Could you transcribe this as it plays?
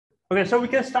Okay, so we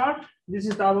can start. This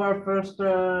is our first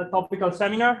topical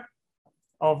seminar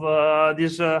of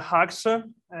these hacks.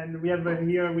 And we have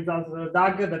here with us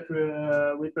Doug that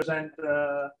will present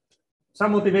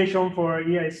some motivation for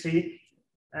EIC.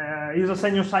 He's a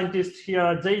senior scientist here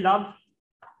at JLab,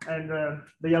 and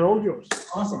they are all yours.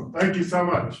 Awesome, thank you so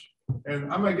much.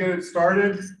 And I'm gonna get it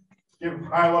started, give a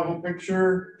high-level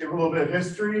picture, give a little bit of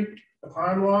history, the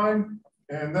timeline,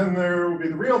 and then there will be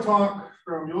the real talk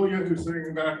from Julia, who's sitting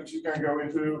in the back, and she's gonna go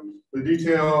into the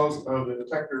details of the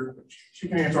detector. She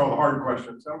can answer all the hard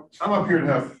questions. I'm up here to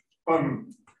have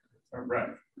fun. Right.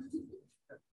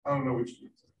 I don't know which.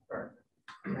 All right.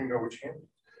 I know which hand.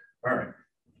 All right.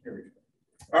 Here we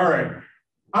go. All right.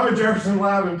 I'm a Jefferson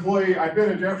Lab employee. I've been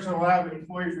a Jefferson Lab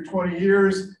employee for 20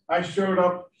 years. I showed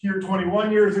up here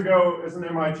 21 years ago as an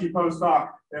MIT postdoc,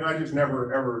 and I just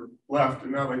never, ever left.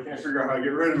 And now they can't figure out how to get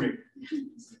rid of me.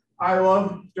 I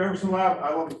love Jefferson Lab.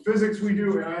 I love the physics we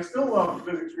do, and I still love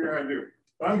the physics we do.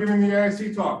 But I'm giving the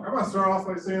EIC talk. I'm going to start off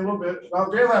by saying a little bit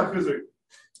about JLab physics,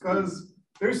 because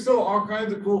there's still all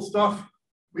kinds of cool stuff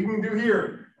we can do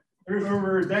here. There's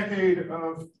over a decade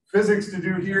of physics to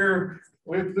do here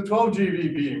with the 12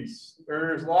 GeV beams.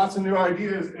 There's lots of new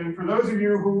ideas. And for those of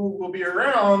you who will be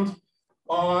around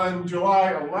on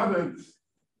July 11th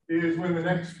is when the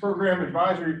next program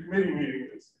advisory committee meeting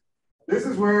is. This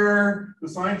is where the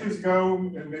scientists go,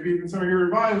 and maybe even some of your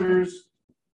advisors,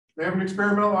 they have an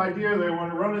experimental idea, they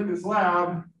want to run it in this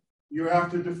lab. You have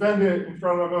to defend it in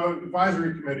front of an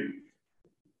advisory committee.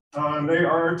 They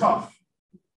are tough,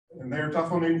 and they're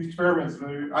tough on the experiments.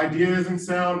 The idea isn't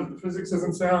sound, if the physics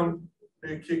isn't sound,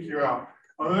 they kick you out.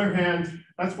 On the other hand,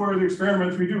 that's where the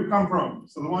experiments we do come from.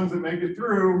 So the ones that make it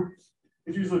through,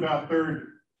 it's usually about a third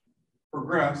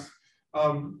progress.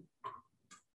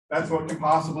 That's what can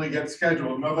possibly get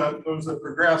scheduled. Know that those that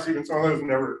progress, even some of those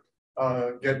never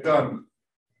get done.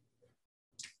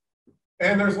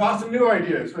 And there's lots of new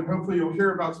ideas, and hopefully you'll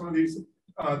hear about some of these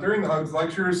during the Hugs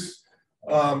lectures.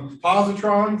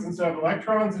 Positrons instead of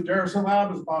electrons in Jefferson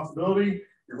Lab is a possibility.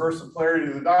 Reverse the polarity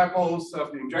of the dipoles, set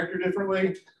up the injector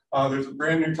differently. There's a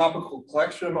brand new topical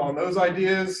collection on those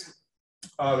ideas.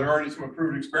 There are already some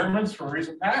approved experiments from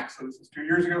recent packs. So this is 2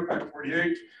 years ago, pack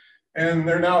 48. And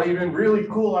there are now even really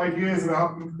cool ideas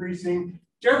about increasing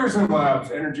Jefferson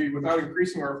Lab's energy without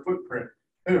increasing our footprint.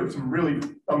 There are some really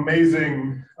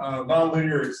amazing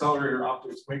nonlinear accelerator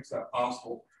optics makes that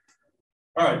possible.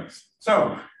 All right,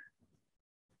 so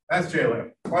that's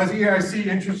JLab. Why is EIC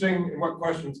interesting, and what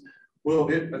questions will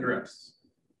it address?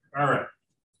 All right.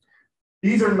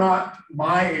 These are not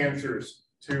my answers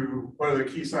to one of the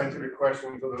key scientific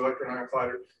questions of the Electron-Ion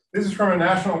Collider. This is from a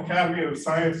National Academy of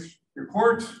Science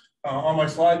report. On my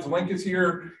slides, the link is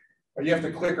here. You have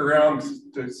to click around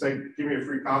to say, give me a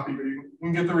free copy, but you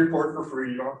can get the report for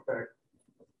free. You don't have to pay.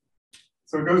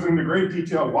 So it goes into great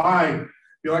detail why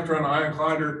the Electron-Ion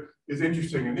Collider is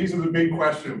interesting. And these are the big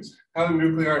questions. How do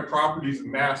nuclei properties of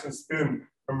mass and spin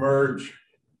emerge?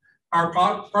 Are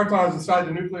protons inside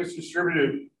the nucleus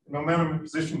distributed in momentum and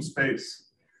position space?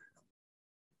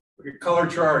 Look at color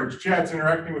charge, jets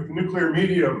interacting with the nuclear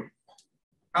medium.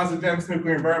 How's the dense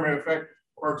nuclear environment affect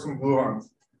quarks and gluons?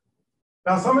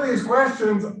 Now, some of these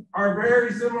questions are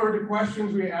very similar to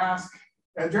questions we ask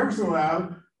at Jefferson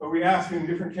Lab, but we ask in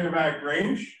different kinematic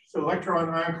range. So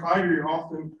Electron-Ion Collider, you're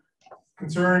often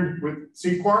concerned with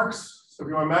C quarks. So if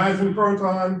you want to imagine a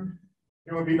proton,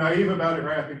 you want to be naive about it,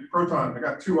 right? I think proton, I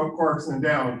got 2 up quarks and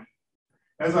down.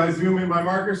 As I zoom in my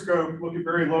microscope, look at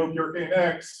very low purine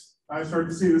X, I start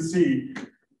to see the C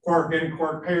quark,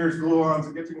 anti-quark pairs, gluons.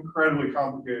 It gets incredibly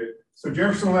complicated. So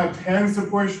Jefferson Lab tends to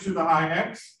push to the high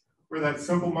X, where that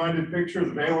simple-minded picture,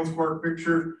 the valence quark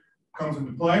picture, comes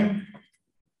into play.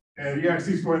 And EIC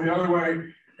is going the other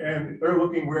way, and they're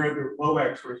looking where the low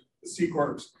X, where the C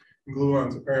quarks and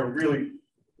gluons apparently really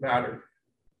matter.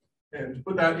 And to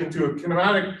put that into a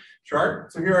kinematic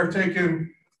chart, so here I've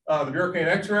taken the Brookehaven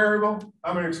X variable.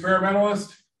 I'm an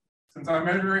experimentalist. Since I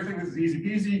measure everything, this is easy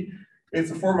peasy. It's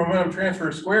the form momentum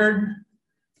transfer squared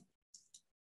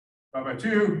by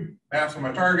 2, mass on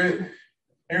my target,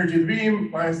 energy of the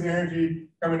beam minus the energy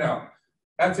coming out.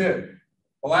 That's it.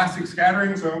 Elastic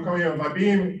scattering, so I'm coming out of my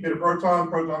beam, hit a proton,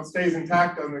 proton stays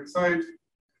intact, doesn't excite.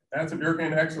 That's a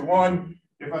Brookehaven X of 1.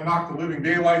 If I knock the living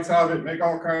daylights out of it, make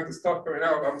all kinds of stuff coming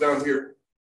out, I'm down here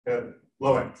at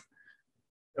low X.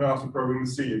 And also probing the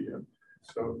C again.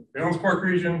 So valence quark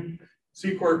region,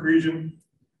 C quark region.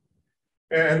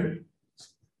 And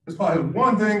there's probably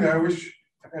one thing that I wish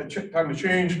I had time to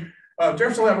change.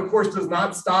 Jefferson Lab, of course, does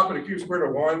not stop at a q²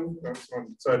 of 1.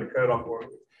 Someone decided to cut it off 1.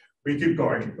 We keep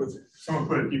going. Someone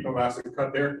put a deep elastic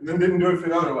cut there, and then didn't do it for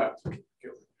the other labs.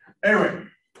 Anyway,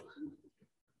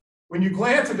 when you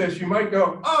glance at this, you might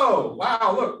go, oh,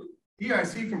 wow, look,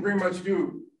 EIC can pretty much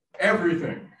do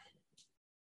everything.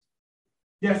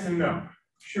 Yes and no.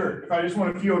 Sure, if I just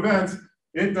want a few events,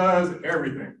 it does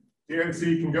everything.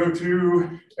 EIC can go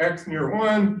to x near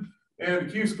 1 and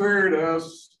q squared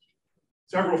is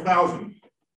several thousand.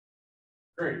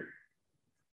 Great.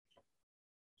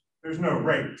 There's no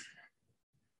rate.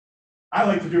 I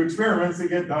like to do experiments that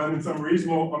get done in some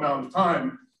reasonable amount of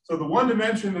time. So the one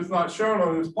dimension that's not shown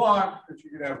on this plot that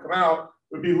you can have come out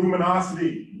would be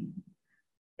luminosity.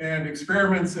 And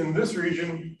experiments in this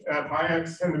region at pi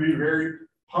x tend to be very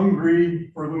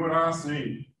hungry for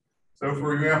luminosity. So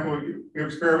for example, you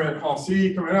experiment Hall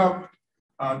C coming up,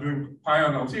 doing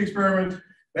pion LT experiment.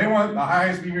 They want the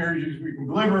highest beam energies we can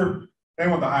deliver. They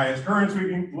want the highest currents we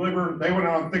can deliver. They want it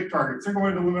on thick targets. They're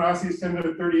going to luminosity is 10 to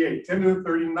the 38, 10 to the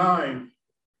 39.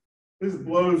 This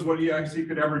blows what EIC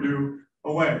could ever do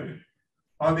away.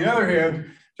 On the other hand,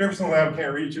 Jefferson Lab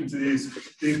can't reach into these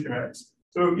kinetics.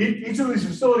 So each of these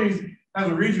facilities has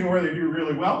a region where they do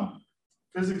really well.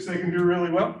 Physics, they can do really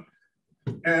well.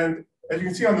 And as you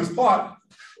can see on this plot,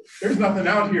 there's nothing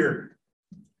out here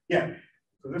yet.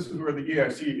 So this is where the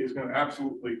EIC is going to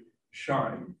absolutely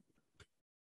shine.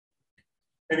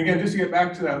 And again, just to get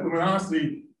back to that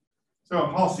luminosity, so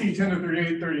Hall C 10 to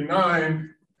 38,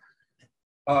 39,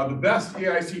 the best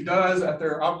EIC does at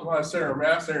their optimized center of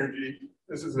mass energy,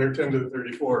 this is their 10 to the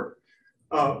 34.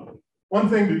 One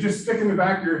thing to just stick in the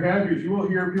back of your head, because you will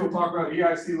hear people talk about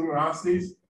EIC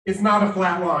luminosities, it's not a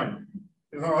flat line.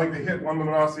 It's not like they hit one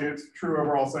luminosity, it's true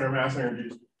overall center of mass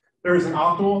energies. There is an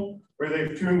optimal where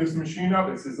they've tuned this machine up,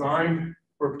 it's designed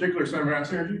for a particular center of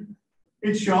mass energy.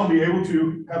 It shall be able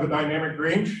to have a dynamic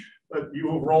range, but you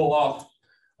will roll off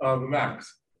the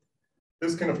max.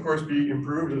 This can, of course, be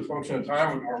improved as a function of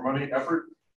time with more money, effort,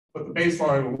 but the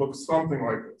baseline will look something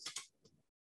like this.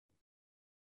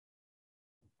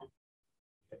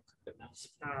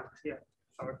 Yeah.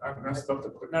 I messed up the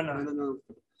quick. No.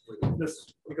 This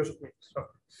because of me. So.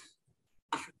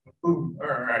 Ooh, all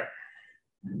right.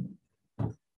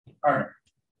 All right.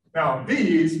 Now,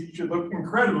 these should look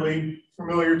incredibly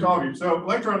familiar to all of you. So,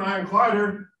 Electron-Ion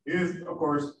Collider is, of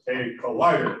course, a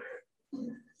collider.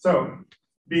 So,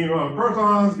 beam of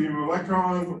protons, beam of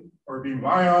electrons, or beam of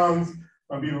ions,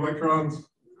 beam of electrons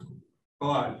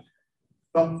collide.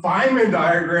 The Feynman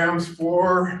diagrams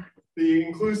for the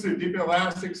inclusive deep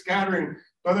inelastic scattering,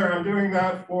 whether I'm doing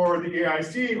that for the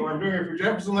AIC or I'm doing it for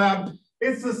Jefferson Lab,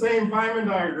 it's the same Feynman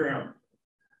diagram.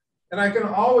 And I can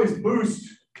always boost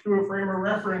to a frame of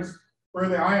reference where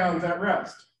the ion's at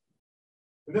rest.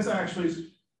 And this actually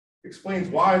explains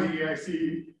why the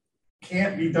EIC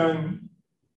can't be done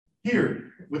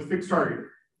here with fixed target.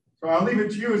 So I'll leave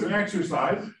it to you as an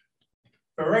exercise.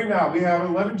 So right now we have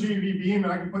an 11 GeV beam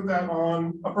and I can put that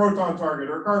on a proton target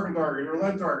or a carbon target or a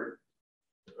lead target.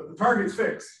 But the target's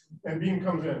fixed and beam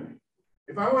comes in.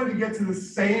 If I wanted to get to the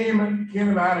same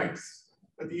kinematics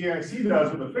that the EIC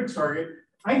does with a fixed target,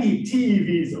 I need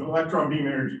TeVs of electron beam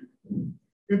energy.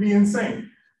 It'd be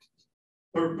insane.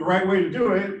 The right way to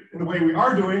do it, and the way we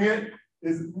are doing it,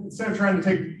 is instead of trying to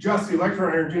take just the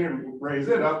electron energy and raise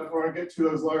it up, if we want to get to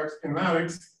those lower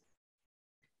kinematics,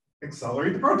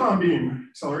 accelerate the proton beam,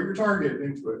 accelerate your target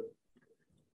into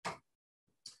it.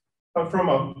 But from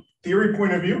a theory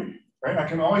point of view, right, I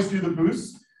can always do the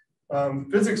boost.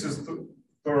 Physics is the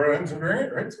Lorentz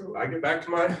invariant, right? So I get back to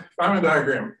my Feynman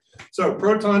diagram. So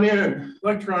proton in,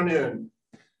 electron in,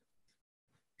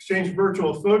 exchange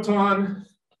virtual photon,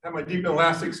 have my deep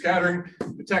inelastic scattering,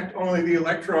 detect only the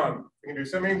electron. I can do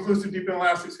semi-inclusive deep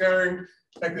inelastic scattering,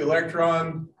 detect the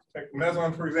electron, detect the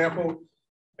meson, for example,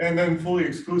 and then fully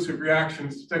exclusive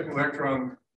reactions, detect the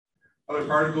electron, other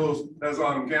particles,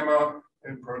 meson, gamma,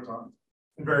 and proton,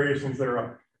 and variations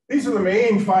thereof. These are the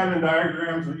main Feynman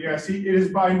diagrams of the EIC. It is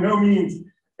by no means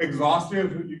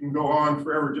exhaustive. You can go on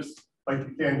forever, just like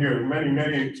you can here.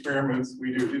 Many experiments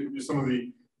we do, just some of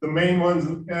the main ones.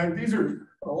 And these are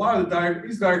a lot of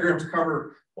these diagrams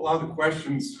cover a lot of the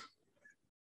questions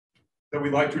that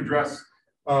we'd like to address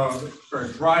for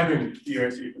driving the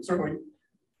EIC, but certainly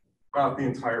about the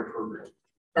entire program.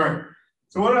 All right.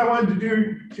 So what I wanted to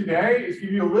do today is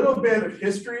give you a little bit of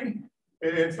history.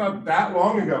 It's not that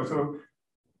long ago. So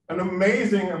an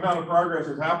amazing amount of progress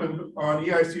has happened on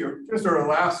EIC just over the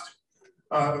last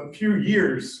few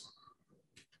years.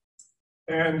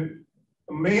 And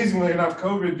amazingly enough,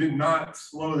 COVID did not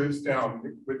slow this down.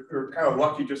 We were kind of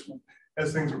lucky just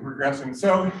as things were progressing.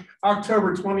 So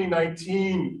October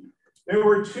 2019, there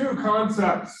were two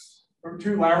concepts, or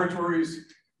two laboratories,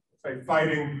 say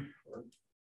fighting's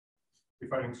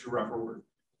too rough a word,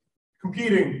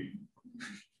 competing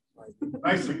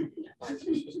Nicely.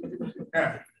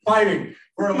 Yeah. Fighting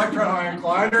for Electron-Ion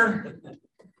Collider.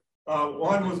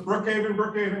 One was Brookehaven.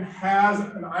 Brookehaven has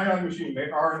an ion machine. They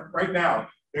are, right now,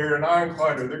 they're an ion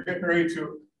collider. They're getting ready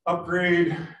to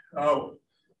upgrade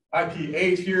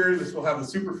IP8 here. This will have the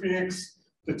Super Phoenix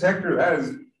detector. That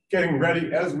is getting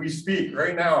ready as we speak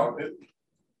right now.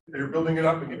 They're building it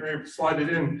up and getting ready to slide it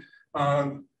in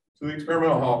to the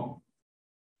experimental hall.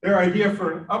 Their idea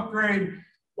for an upgrade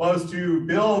was to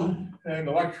build an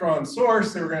electron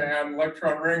source. They were going to add an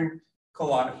electron ring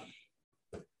collide.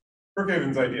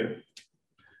 Brookehaven's idea.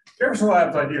 Jefferson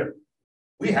Lab's idea.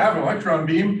 We have an electron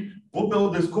beam. We'll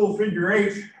build this cool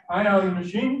figure-8 ion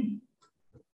machine.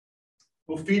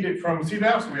 We'll feed it from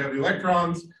CDAP, so we have the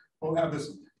electrons. We'll have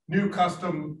this new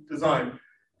custom design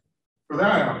for the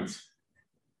ions.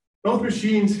 Both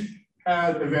machines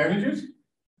had advantages.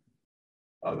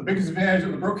 The biggest advantage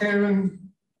of the Brookehaven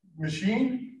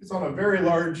machine is on a very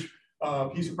large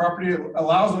piece of property. It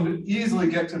allows them to easily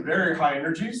get to very high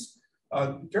energies.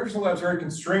 Jefferson Lab's very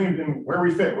constrained in where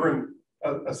we fit. We're in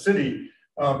a city.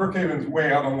 Brookhaven's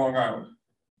way out on Long Island.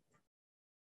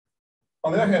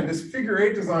 On the other hand, this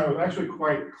figure-8 design was actually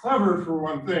quite clever for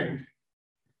one thing,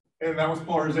 and that was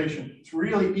polarization. It's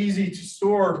really easy to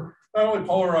store not only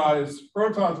polarized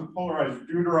protons, but polarized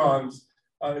deuterons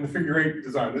in the figure-8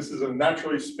 design. This is a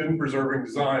naturally spin-preserving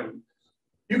design.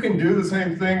 You can do the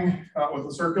same thing with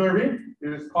a circular beam.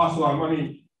 It costs a lot of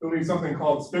money building something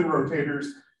called spin rotators,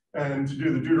 and to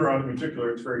do the deuteron in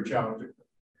particular, it's very challenging.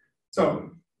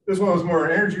 So this one was more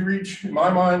energy reach in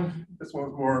my mind. This one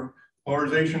was more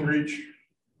polarization reach.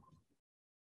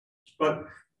 But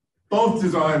both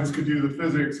designs could do the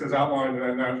physics as outlined in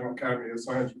that National Academy of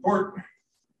Science report.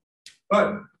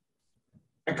 But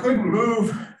I couldn't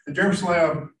move the Jefferson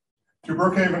Lab to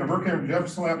Brookehaven or Brookehaven to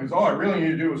Jefferson Lab because all I really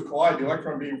need to do was collide the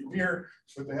electron beam from here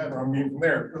with the hadron beam from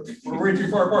there. We're way too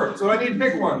far apart. So I need to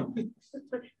pick one.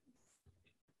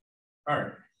 All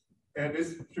right. And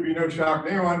this should be no shock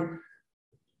to anyone.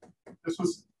 This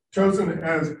was chosen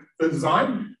as the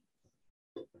design.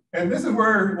 And this is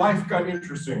where life got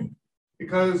interesting,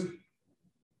 because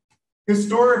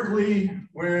historically,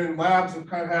 when labs have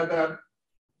kind of had that,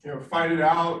 fight it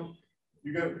out,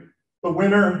 you get the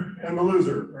winner and the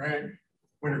loser, right?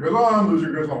 Winner goes on,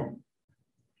 loser goes home.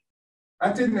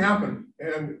 That didn't happen.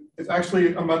 And it's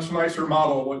actually a much nicer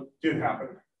model what did happen.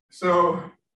 So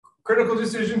critical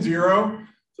decision 0.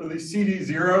 So these CD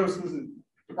zeros, this is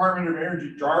Department of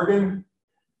Energy jargon.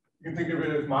 You can think of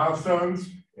it as milestones.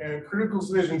 And critical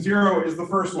decision 0 is the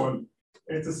first one.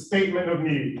 It's a statement of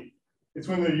need. It's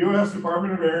when the US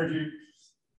Department of Energy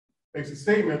makes a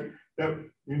statement that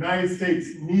the United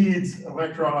States needs an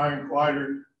electron-ion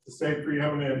collider to stay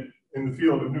preeminent in the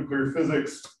field of nuclear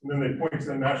physics. And then they point to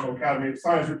the National Academy of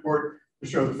Science report to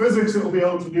show the physics it will be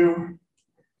able to do.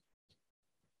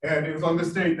 And it was on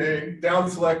this date they down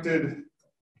selected,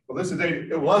 well, this is the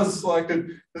date it was selected.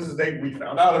 This is the date we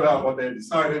found out about what they had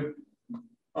decided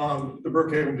on the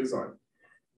Brookehaven design.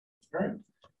 All right.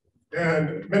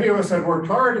 And many of us had worked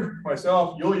hard,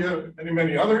 myself, Yulia,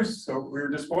 many others, so we were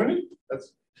disappointed.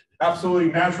 That's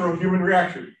absolutely natural human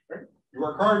reaction, right? You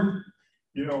work hard,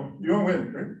 you don't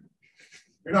win, right?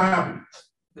 You're not happy.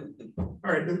 All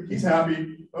right, he's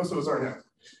happy. Most of us aren't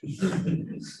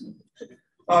happy.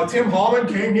 Tim Hallman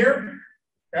came here,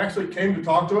 actually came to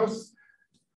talk to us,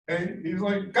 and he was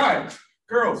like, guys,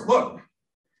 girls, look,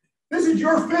 this is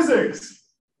your physics.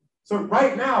 So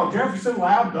right now, Jefferson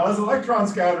Lab does electron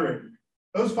scattering.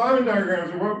 Those Feynman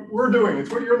diagrams are what we're doing. It's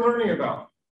what you're learning about.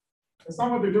 It's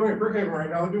not what they're doing at Brookehaven right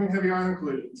now. They're doing heavy ion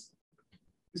collisions.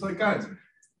 He's like, guys,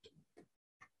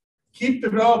 keep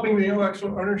developing the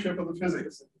intellectual ownership of the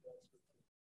physics.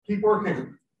 Keep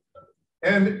working.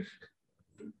 And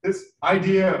this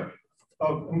idea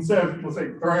of, instead of, let's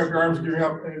say, throwing up your arms and giving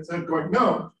up, and instead of going,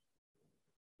 no,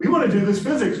 we want to do this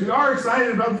physics. We are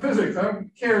excited about the physics. I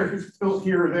don't care if it's built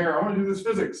here or there. I want to do this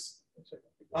physics.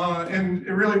 And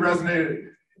it really resonated.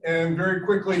 And very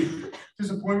quickly,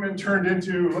 disappointment turned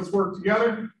into, let's work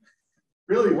together,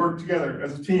 really work together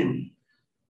as a team.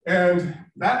 And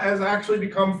that has actually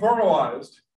become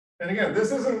formalized. And again,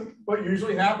 this isn't what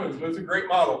usually happens, but it's a great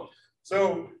model.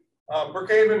 So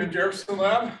Brookehaven and Jefferson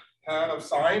Lab have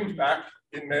signed back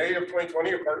in May of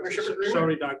 2020 a partnership agreement.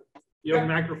 Sorry, Doug, your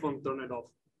microphone, turn it off.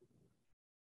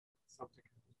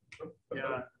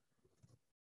 Yeah.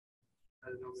 I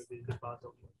don't know, maybe the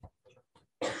bottom.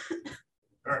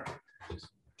 All right.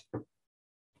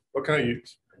 What can I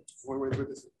use? Wait,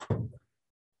 this.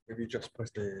 Maybe just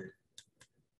press the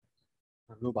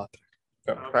no battery.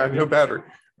 No, I have no battery.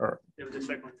 All right. You have the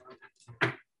second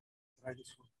one. I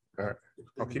just. All right.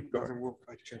 I'll keep going. Doesn't work.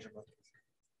 I change the battery.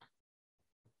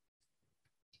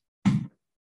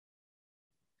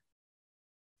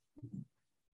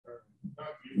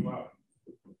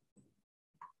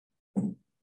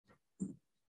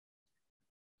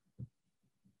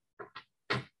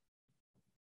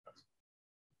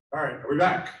 All right, are we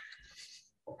back?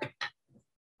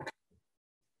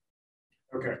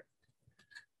 Okay.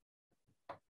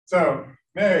 So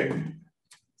May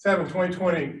 7,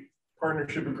 2020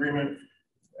 partnership agreement.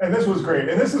 And this was great.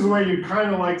 And this is the way you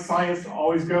kind of like science to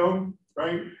always go,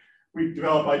 right? We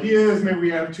develop ideas, maybe we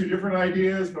have two different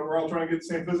ideas, but we're all trying to get the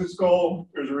same physics goal.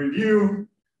 There's a review,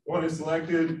 one is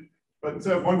selected, but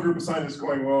instead of one group of scientists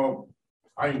going, well,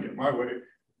 I can get my way.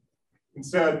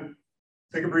 Instead,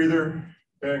 take a breather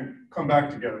and come back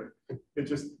together. It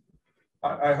just,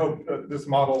 I hope that this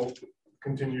model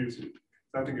continues.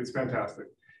 I think it's fantastic.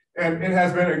 And it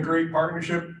has been a great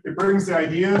partnership. It brings the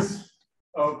ideas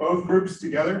of both groups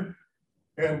together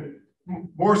and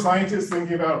more scientists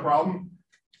thinking about a problem,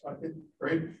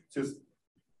 right? Just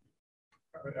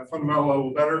at a fundamental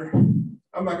level better.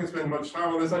 I'm not going to spend much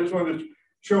time on this. I just wanted to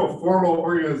show a formal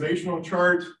organizational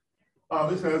chart.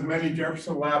 This has many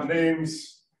Jefferson Lab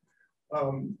names.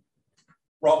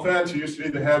 Rolf Entz, who used to be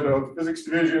the head of physics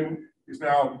division, is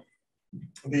now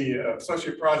the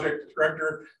associate project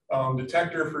director,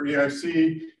 detector for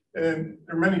EIC. And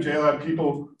there are many JLab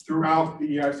people throughout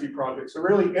the EIC project. So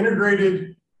really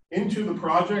integrated into the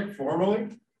project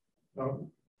formally,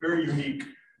 very unique.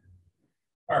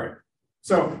 All right,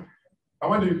 so I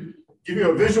want to give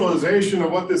you a visualization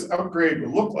of what this upgrade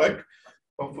will look like.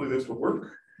 Hopefully this will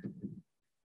work.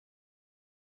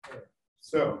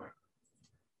 So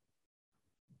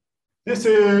this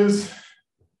is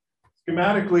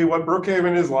schematically what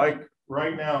Brookehaven is like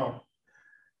right now.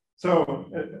 So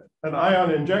an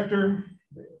ion injector,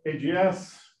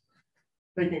 AGS,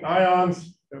 taking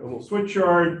ions, a little switch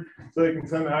yard, so they can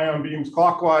send the ion beams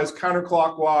clockwise,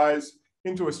 counterclockwise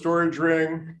into a storage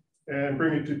ring and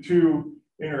bring it to two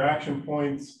interaction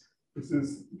points. This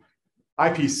is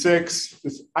IP6.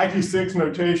 This IP6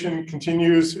 notation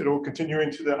continues. It will continue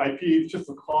into the IP. It's just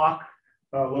a clock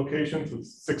location, so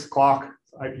it's 6 o'clock,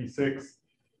 IP6.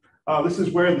 This is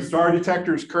where the star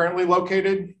detector is currently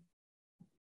located.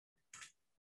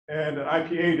 And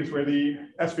IP8 is where the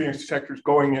S-Phoenix detector is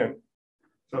going in.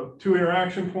 So two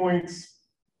interaction points.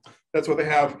 That's what they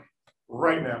have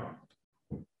right now.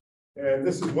 And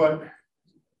this is what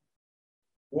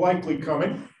likely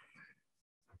coming.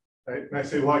 Right? And I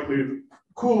say likely,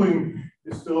 cooling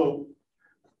is still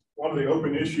one of the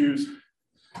open issues.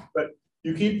 But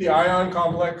you keep the ion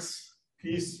complex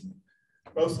piece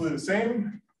mostly the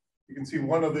same. You can see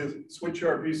one of the switch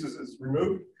yard pieces is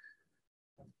removed.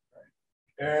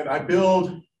 And I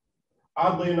build,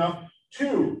 oddly enough,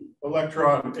 2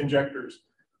 electron injectors.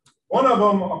 One of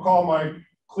them I'll call my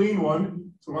clean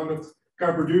one. It's the one that's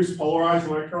going to produce polarized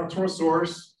electrons from a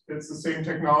source. It's the same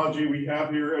technology we have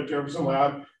here at Jefferson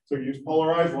Lab. So you use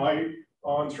polarized light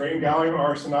on strained gallium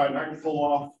arsenide, and I can pull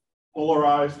off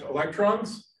polarized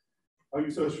electrons. I'll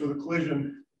use those for the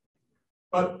collision.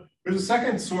 But there's a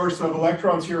second source of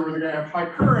electrons here where they're going to have high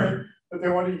current that they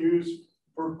want to use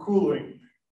for cooling.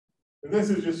 And this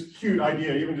is just a cute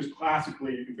idea, even just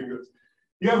classically, you can think of this.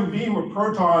 You have a beam of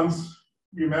protons,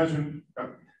 you imagine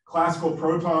classical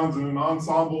protons in an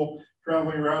ensemble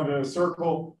traveling around in a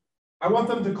circle. I want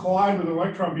them to collide with an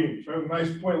electron beam. So I have a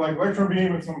nice point like electron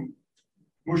beam and some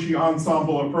mushy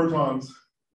ensemble of protons.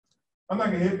 I'm not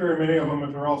going to hit very many of them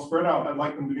if they're all spread out. I'd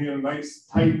like them to be in a nice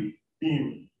tight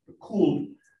beam, a cooled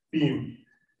beam.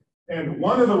 And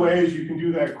one of the ways you can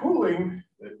do that cooling,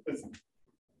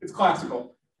 it's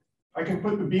classical. I can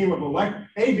put the beam of a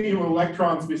beam of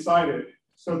electrons beside it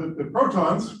so that the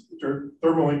protons, which are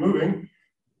thermally moving,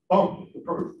 bump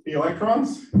the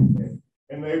electrons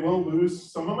and they will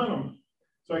lose some momentum.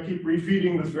 So I keep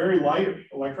refeeding this very light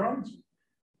electrons,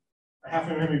 a half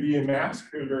an MeV in mass,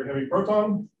 a very heavy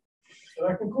proton, and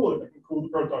I can cool it. I can cool the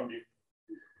proton beam.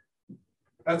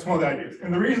 That's one of the ideas.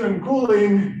 And the reason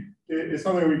cooling is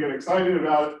something we get excited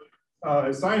about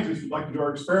as scientists. We'd like to do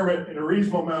our experiment in a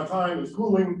reasonable amount of time. Is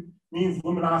cooling means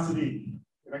luminosity.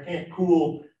 And I can't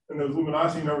cool, and those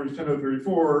luminosity numbers 10 to the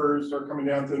 34 start coming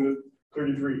down to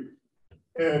 33.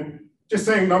 And just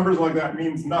saying numbers like that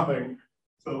means nothing.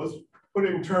 So let's put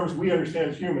it in terms we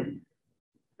understand as human.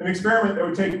 An experiment that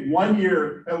would take 1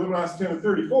 year at luminosity 10 to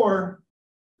 34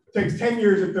 takes 10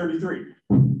 years at 33.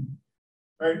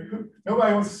 Right?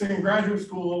 Nobody wants to stay in graduate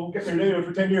school, get their data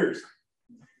for 10 years.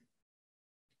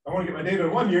 I want to get my data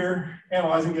in 1 year,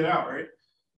 analyze and get out, right?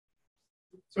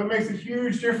 So it makes a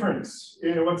huge difference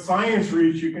in what science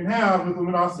reach you can have with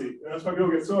luminosity. And that's why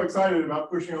people get so excited about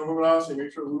pushing on luminosity,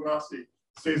 make sure the luminosity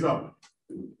stays up.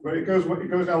 But it goes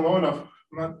down low enough,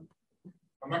 I'm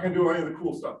not going to do any of the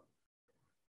cool stuff.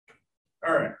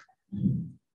 All right.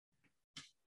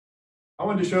 I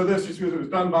wanted to show this just because it was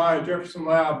done by a Jefferson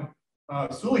Lab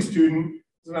Sully student.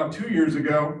 This is now 2 years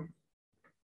ago.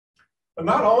 But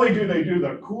not only do they do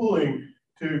the cooling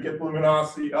to get the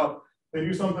luminosity up, they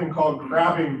do something called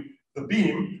grabbing the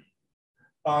beam.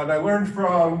 And I learned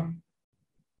from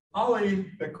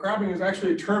Ollie that grabbing is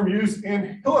actually a term used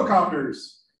in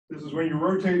helicopters. This is when you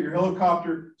rotate your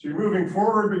helicopter. So you're moving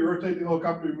forward, but you rotate the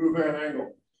helicopter, you move at an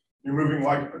angle. You're moving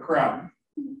like a crab.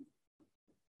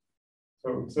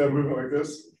 So instead of moving like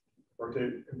this,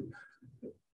 rotate.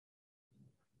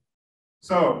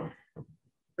 So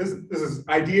this is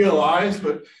idealized,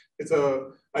 but it's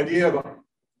an idea of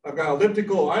I've got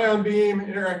elliptical ion beam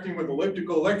interacting with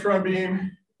elliptical electron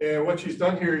beam. And what she's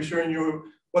done here is showing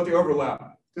you what the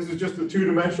overlap. This is just a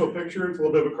two-dimensional picture. It's a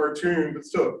little bit of a cartoon, but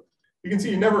still, you can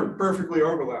see you never perfectly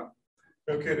overlap.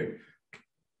 No kidding.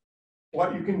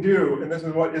 What you can do, and this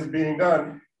is what is being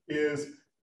done, is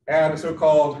add a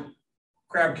so-called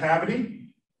crab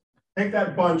cavity. Take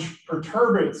that bunch,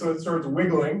 perturb it so it starts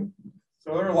wiggling.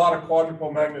 So there are a lot of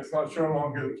quadrupole magnets not shown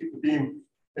along here that keep the beam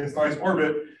in its nice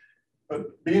orbit.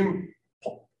 But beam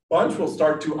bunch will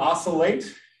start to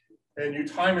oscillate, and you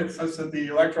time it such that the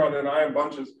electron and ion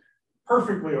bunches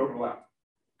perfectly overlap.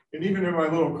 And even in my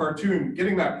little cartoon,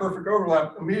 getting that perfect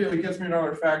overlap immediately gets me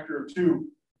another factor of 2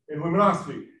 in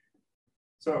luminosity.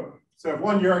 So instead of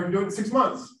 1 year, I can do it in 6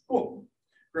 months. Cool,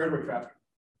 graduate faster.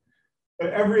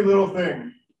 But every little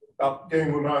thing about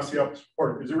getting luminosity up is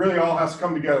important because it really all has to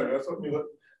come together. That's what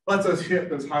lets us hit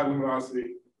those high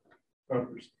luminosity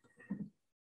numbers.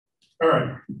 All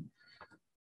right.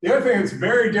 The other thing that's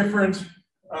very different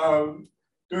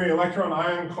doing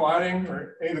electron-ion colliding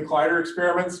or any of the collider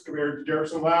experiments compared to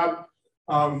Jefferson Lab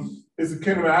is the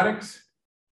kinematics.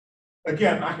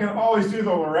 Again, I can always do the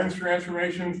Lorentz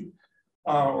transformations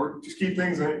or just keep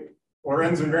things in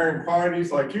Lorentz invariant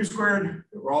quantities like Q squared.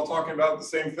 We're all talking about the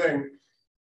same thing.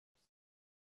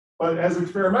 But as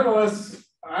experimentalists,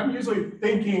 I'm usually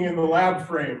thinking in the lab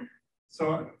frame.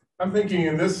 So I'm thinking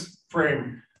in this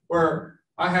frame where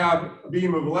I have a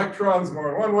beam of electrons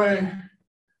going one way.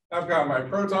 I've got my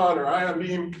proton or ion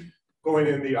beam going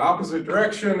in the opposite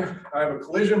direction. I have a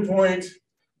collision point,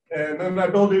 and then I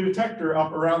build a detector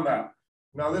up around that.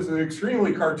 Now this is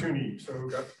extremely cartoony. So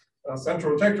we've got a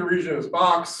central detector region as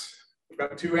box. We've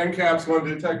got 2 end caps, one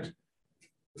to detect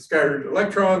the scattered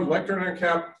electron end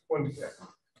cap, one to detect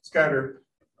scattered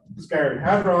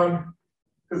hadron.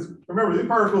 Because remember, these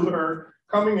particles are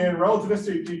coming in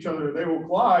relativistic to each other. They will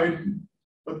collide,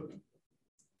 but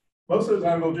most of the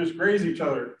time they'll just graze each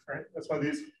other, right? That's why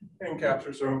these end caps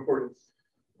are so important.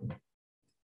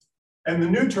 And the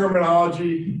new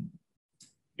terminology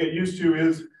to get used to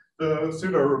is the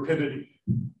pseudo-rapidity.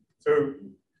 So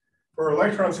for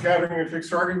electron scattering in a fixed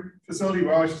target facility,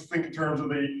 we always just think in terms of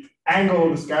the angle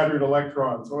of the scattered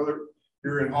electrons. So whether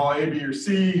you're in hall A, B, or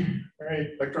C, right?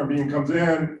 Electron beam comes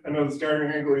in, I know the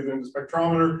scattering angle either in the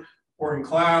spectrometer or in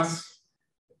class.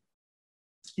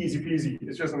 It's easy peasy,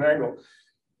 it's just an angle.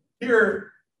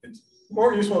 Here, it's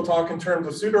more useful to talk in terms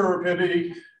of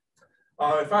pseudo-rapidity.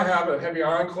 If I have a heavy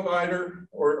ion collider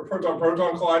or a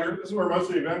proton-proton collider, this is where most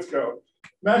of the events go.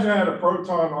 Imagine I had a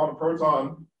proton on a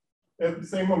proton, they have the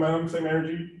same momentum, same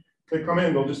energy. They come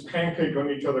in, they'll just pancake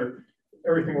on each other.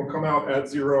 Everything will come out at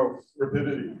 0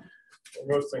 rapidity,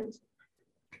 most things.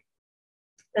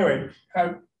 Anyway,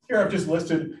 here I've just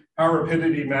listed how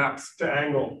rapidity maps to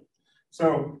angle.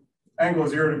 So angle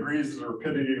 0 degrees is a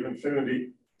rapidity of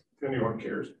infinity, if anyone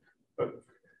cares. But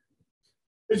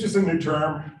it's just a new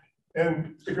term.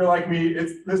 And if you're like me,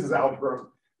 this is algebra.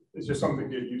 It's just something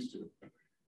to get used to.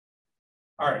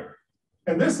 All right.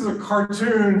 And this is a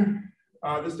cartoon.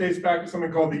 This dates back to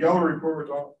something called the Yellow Report,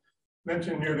 which I'll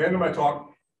mention near the end of my talk,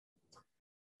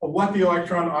 of what the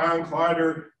electron-ion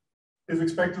collider is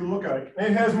expected to look like.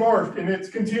 And it has morphed, and it's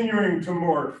continuing to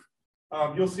morph.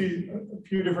 You'll see a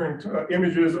few different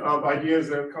images of ideas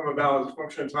that have come about as a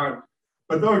function of time.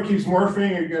 But though it keeps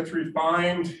morphing, it gets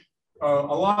refined. A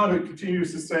lot of it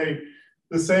continues to stay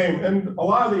the same. And a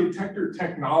lot of the detector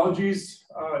technologies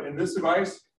in this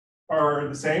device are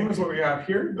the same as what we have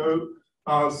here, though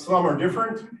some are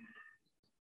different.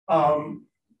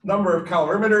 Number of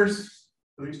calorimeters,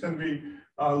 so these tend to be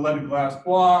leaded glass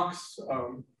blocks,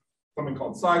 something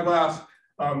called side glass.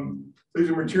 These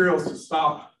are materials to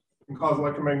stop and cause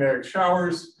electromagnetic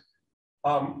showers.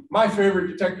 My favorite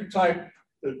detector type,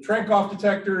 the Trenkov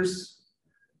detectors.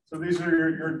 So these are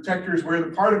your detectors where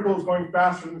the particle is going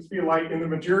faster than the speed of light in the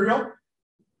material.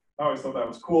 I always thought that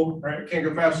was cool, right? It can't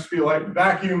go faster than the speed of light in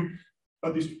vacuum,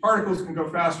 but these particles can go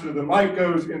faster than light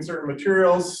goes in certain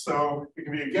materials. So it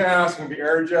can be a gas, it can be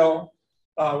aerogel.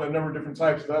 A number of different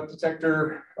types of that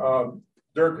detector.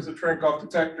 Dirk is a Trenkov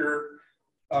detector.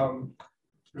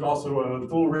 There's also a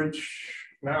dual rich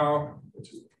now,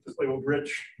 which is just labeled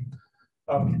rich.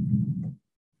 There's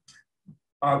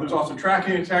also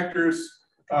tracking detectors.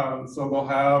 So they'll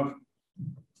have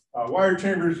wire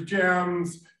chambers,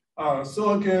 gems,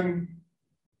 silicon,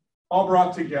 all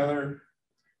brought together.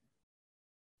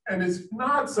 And it's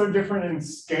not so different in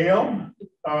scale.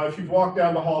 If you've walked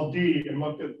down the hall D and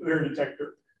looked at their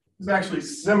detector, it's actually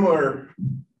similar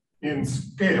in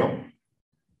scale.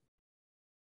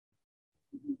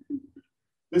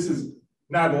 This is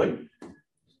Natalie. I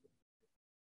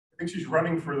think she's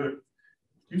running for the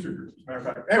user group, as a matter of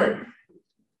fact. Anyway,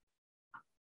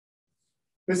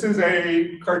 this is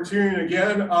a cartoon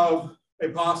again of a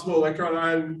possible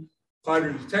electron-ion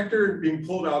collider detector being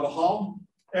pulled out of the hall.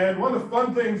 And one of the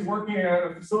fun things working at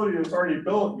a facility that's already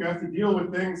built, you have to deal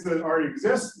with things that already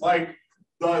exist, like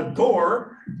the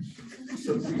door.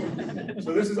 So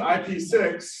this is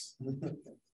IP6,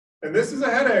 and this is a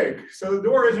headache. So the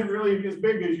door isn't really as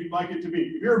big as you'd like it to be.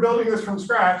 If you were building this from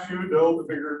scratch, you would build a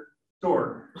bigger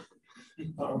door.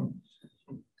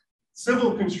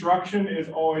 Civil construction is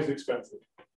always expensive.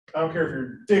 I don't care if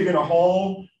you're digging a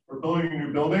hole or building a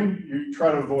new building, you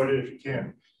try to avoid it if you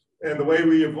can. And the way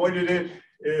we avoided it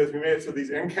is we made it so these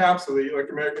end caps, so the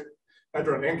electromagnetic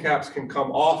hadron end caps can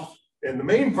come off, and the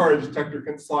main part of the detector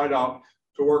can slide out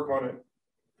to work on it.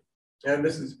 And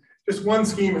this is just one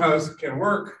scheme how this can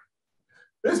work.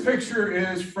 This picture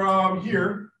is from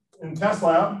here in test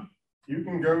lab. You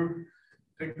can go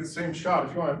take the same shot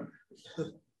if you want.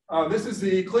 This is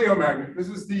the Clio magnet. This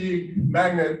is the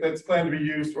magnet that's planned to be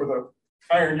used, or the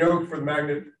iron yoke for the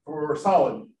magnet for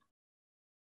solid.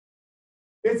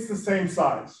 It's the same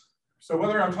size. So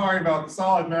whether I'm talking about the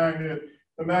solid magnet,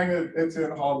 the magnet that's in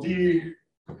hall D,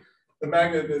 the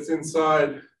magnet that's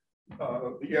inside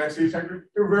the EIC detector,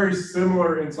 they're very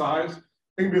similar in size.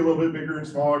 They can be a little bit bigger and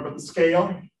smaller, but the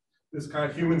scale, this kind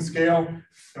of human scale,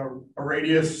 a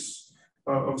radius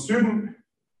of a student,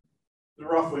 is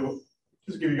roughly,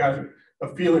 just give you guys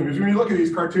a feeling. Because when you look at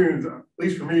these cartoons, at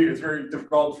least for me, it's very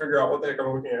difficult to figure out what the heck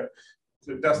I'm looking at. Is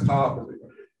it desktop? Is it,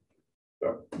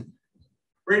 so,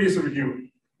 radius of a human.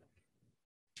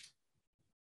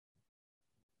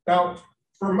 Now,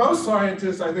 for most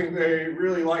scientists, I think they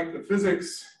really like the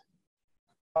physics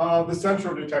of the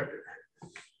central detector.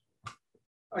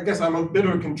 I guess I'm a bit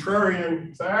of a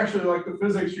contrarian, so I actually like the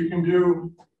physics you can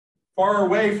do far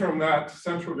away from that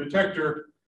central detector.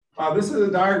 This is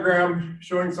a diagram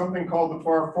showing something called the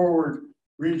far forward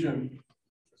region.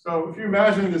 So if you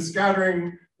imagine the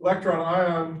scattering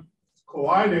electron-ion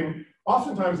colliding,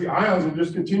 oftentimes the ions will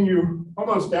just continue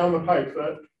almost down the pipe,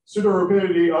 that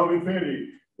pseudo-rapidity of infinity,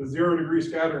 the 0-degree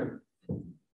scattering.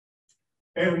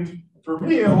 And for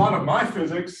me, a lot of my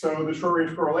physics, so the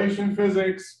short-range correlation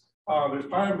physics, there's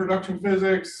pion production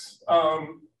physics,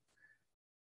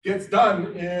 gets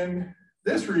done in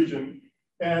this region.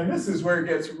 And this is where it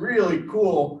gets really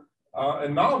cool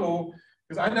and novel,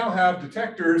 because I now have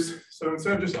detectors. So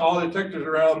instead of just all the detectors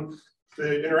around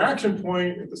the interaction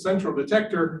point at the central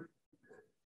detector,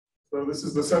 so this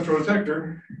is the central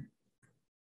detector,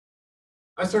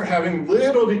 I start having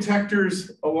little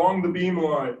detectors along the beam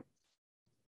line,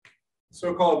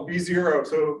 so-called B0.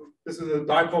 So this is a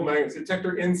dipole magnet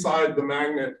detector inside the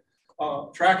magnet.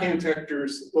 Tracking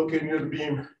detectors located near the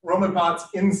beam. Roman pots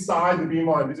inside the beam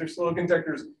line. These are silicon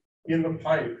detectors in the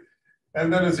pipe.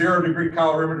 And then a 0-degree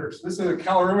calorimeter. So this is a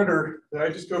calorimeter that I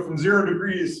just go from 0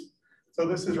 degrees. So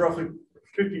this is roughly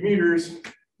 50 meters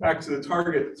back to the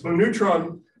target. So a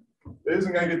neutron that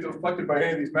isn't going to get deflected by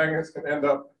any of these magnets can end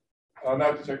up on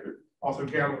that detector. Also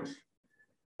gammas.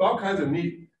 All kinds of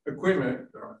neat equipment.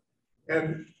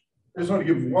 And I just want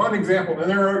to give one example, and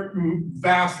there are a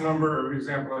vast number of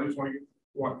examples. I just want to give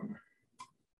one.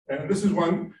 And this is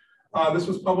one. This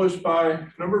was published by a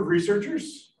number of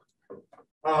researchers.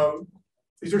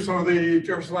 These are some of the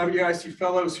Jefferson Lab EIC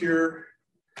fellows here.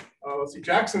 Let's see,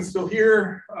 Jackson's still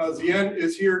here. Zien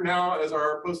is here now as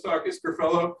our postdoc ISCR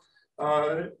fellow.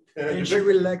 And she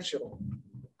will lecture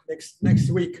next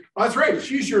week. Oh, that's right,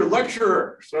 she's your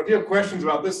lecturer. So if you have questions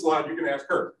about this slide, you can ask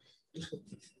her.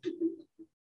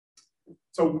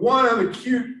 So one of the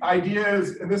cute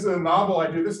ideas, and this is a novel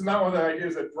idea, this is not one of the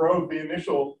ideas that drove the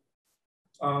initial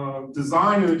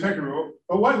design of the detector,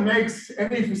 but what makes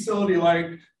any facility like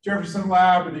Jefferson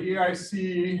Lab or the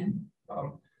EIC,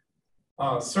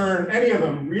 CERN, any of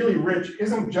them really rich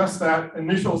isn't just that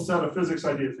initial set of physics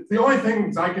ideas. If the only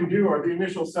things I can do are the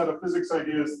initial set of physics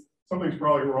ideas, something's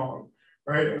probably wrong,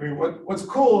 right? I mean, what's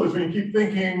cool is when you keep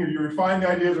thinking or you refine the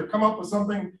ideas or come up with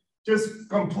something just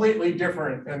completely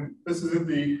different. And this is in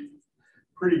the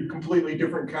pretty completely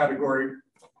different category.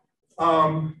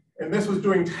 And this was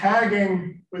doing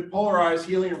tagging with polarized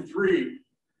helium-3.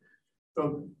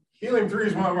 So helium-3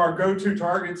 is one of our go-to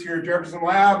targets here at Jefferson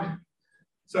Lab.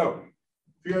 So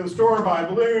if you go to the store, buy a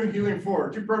balloon,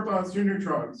 helium-4, 2 protons, 2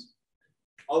 neutrons.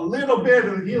 A little bit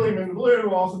of the helium in the balloon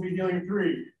will also be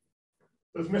helium-3.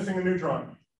 So it's missing a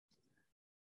neutron.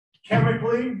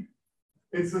 Chemically,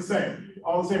 it's the same,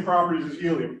 all the same properties as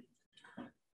helium.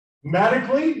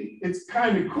 Medically, it's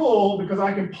kind of cool because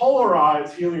I can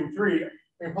polarize helium-3.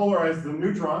 I can polarize the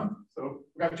neutron. So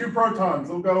we've got 2 protons,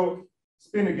 they'll go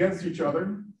spin against each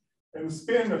other. And the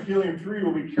spin of helium-3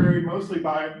 will be carried mostly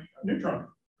by a neutron.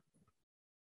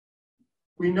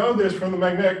 We know this from the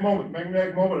magnetic moment.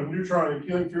 Magnetic moment of neutron and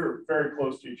helium-3 are very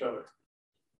close to each other.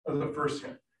 That's the first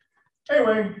hint.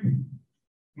 Anyway,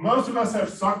 most of us have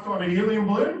sucked on a helium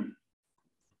balloon.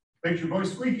 Makes your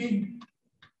voice squeaky.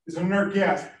 It's an inert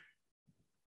gas.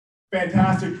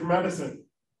 Fantastic for medicine.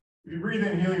 If you breathe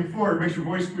in helium-4, it makes your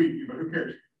voice squeaky, but who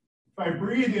cares? If I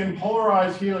breathe in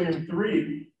polarized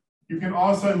helium-3, you can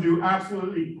all of a sudden do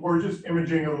absolutely gorgeous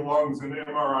imaging of the lungs in an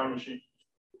MRI machine.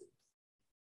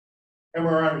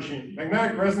 MRI machine.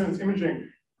 Magnetic resonance imaging.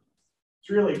 It's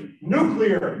really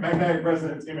nuclear magnetic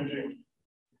resonance imaging.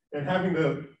 And having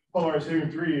the polarized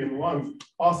helium-3 in the lungs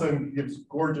all of a sudden gives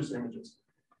gorgeous images.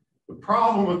 The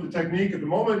problem with the technique at the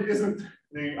moment isn't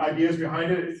the ideas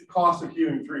behind it, it's the cost of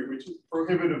helium-3, which is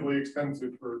prohibitively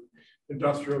expensive for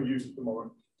industrial use at the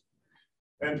moment.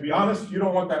 And to be honest, you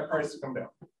don't want that price to come down.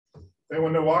 Does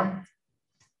anyone know why?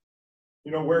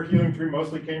 You know where helium-3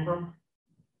 mostly came from?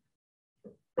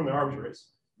 From the arms race.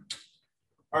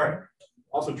 All right,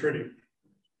 also tritium.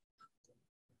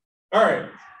 All right,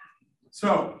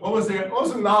 so what was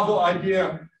the novel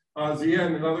idea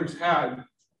Zien and others had?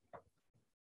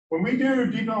 When we do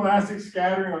deep inelastic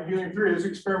scattering on helium-3, this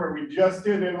experiment we just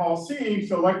did in Hall C,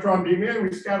 so electron beam in,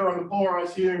 we scatter on the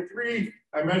polarized helium-3,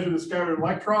 I measure the scattered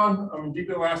electron, I'm in deep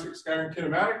inelastic scattering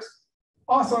kinematics.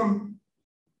 Awesome,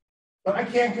 but I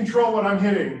can't control what I'm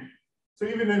hitting. So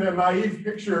even in a naive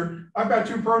picture, I've got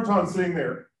 2 protons sitting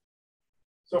there.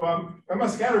 So I'm going to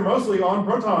scatter mostly on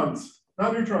protons,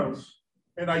 not neutrons.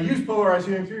 And I use polarized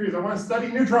helium-3 because I want to study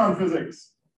neutron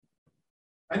physics.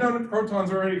 I know that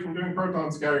protons already from doing proton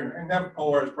scattering. I have a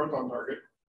polarized proton target.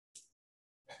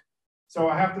 So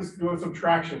I have to do a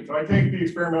subtraction. So I take the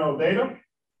experimental data,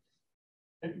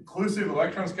 inclusive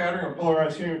electron scattering on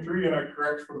polarized helium-3, and I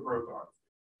correct for the proton.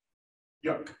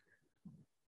 Yuck.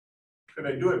 Could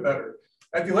I do it better?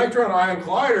 At the Electron-Ion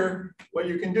Collider, what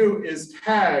you can do is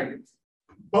tag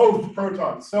both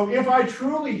protons. So if I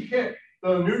truly hit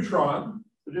the neutron,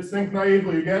 so just think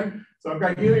naively again, so I've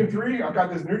got helium-3, I've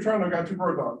got this neutron, I've got 2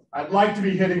 protons. I'd like to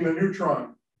be hitting the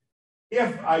neutron.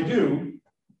 If I do,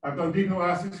 I've done deep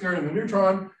inelastic scattering the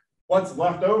neutron, what's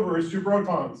left over is 2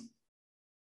 protons.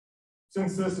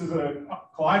 Since this is a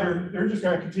collider, they're just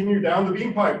going to continue down the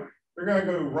beam pipe. They're going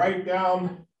to go right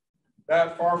down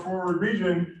that far forward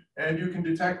region, and you can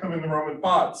detect them in the Roman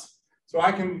pods. So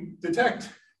I can detect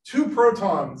 2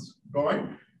 protons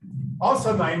going. All of a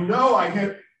sudden, I know I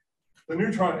hit the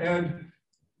neutron, and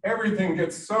everything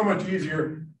gets so much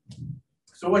easier.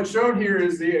 So what's shown here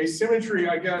is the asymmetry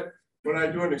I get when I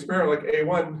do an experiment like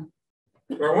A1,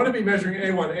 where I want to be measuring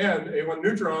A1N, A1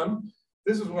 neutron.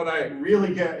 This is what I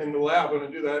really get in the lab when I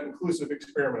do that inclusive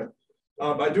experiment.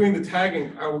 By doing the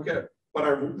tagging, I will get what I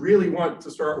really want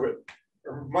to start with,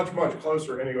 or much, much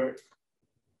closer anyway.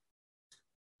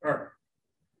 All right.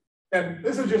 And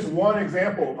this is just one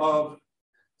example of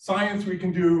science we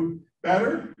can do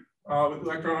better with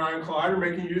Electron-Ion Collider,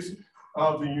 making use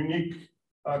of the unique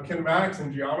kinematics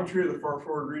and geometry of the far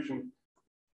forward region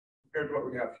compared to what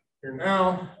we have here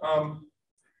now.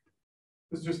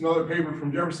 This is just another paper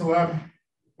from Jefferson Lab.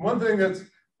 One thing that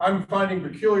I'm finding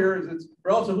peculiar is it's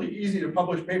relatively easy to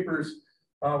publish papers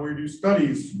where you do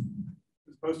studies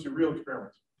as opposed to real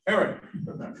experiments. Anyway,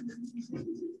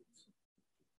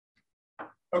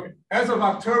 okay, as of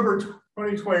October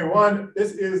 2021,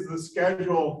 this is the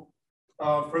schedule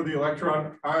for the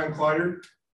Electron-Ion Collider.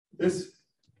 This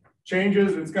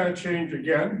changes, it's going to change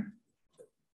again.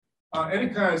 Any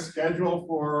kind of schedule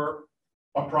for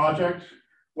a project,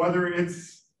 whether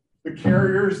it's the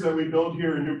carriers that we build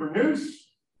here in Newport News.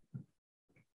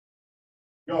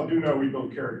 Y'all do know we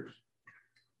build carriers.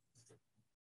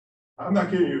 I'm not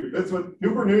kidding you. That's what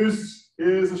Newport News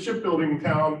is, a shipbuilding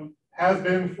town, has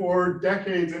been for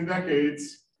decades and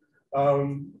decades,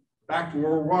 back to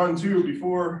World War I, II,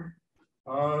 before.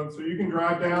 So you can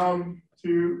drive down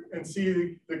to and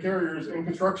see the carriers in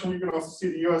construction. You can also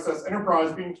see the USS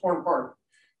Enterprise being torn apart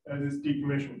as it's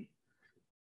decommissioned.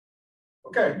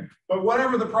 Okay, but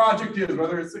whatever the project is,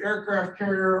 whether it's the aircraft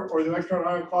carrier or the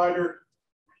Electron-Ion Collider,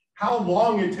 how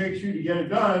long it takes you to get it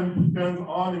done depends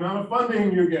on the amount of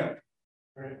funding you get.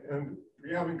 Right? And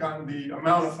we haven't gotten the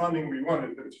amount of funding we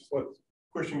wanted, which is what's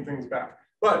pushing things back.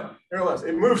 But nevertheless,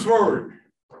 it moves forward.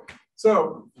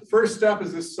 So the first step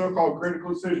is this so-called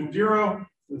critical decision 0,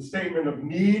 the statement of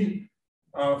need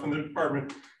from the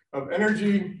Department of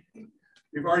Energy.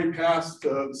 We've already passed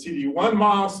the CD1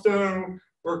 milestone,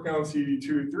 working on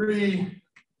CD2, 3.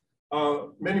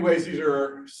 Many ways, these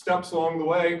are steps along the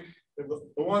way. The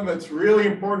one that's really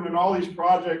important in all these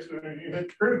projects, you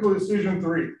hit critical decision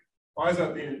 3. Why is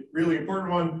that the really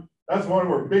important one? That's one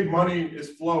where big money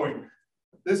is flowing.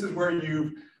 This is where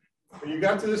when you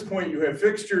got to this point, you have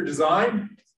fixed your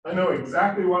design. I know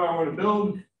exactly what I want to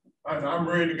build, and I'm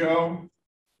ready to go.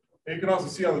 And you can also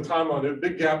see on the timeline, there's a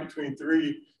big gap between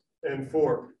 3 and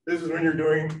 4. This is when you're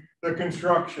doing the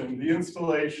construction, the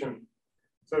installation.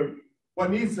 So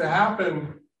what needs to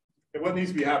happen, and what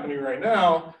needs to be happening right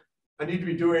now, I need to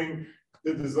be doing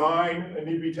the design. I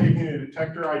need to be taking the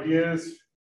detector ideas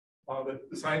that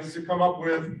the scientists have come up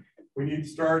with. We need to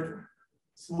start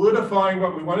solidifying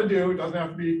what we want to do. It doesn't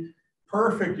have to be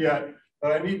perfect yet,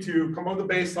 but I need to come up with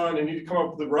a baseline. I need to come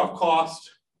up with a rough cost,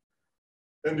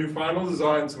 then do final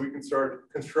design so we can start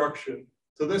construction.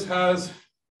 So this has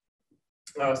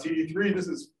CD3. This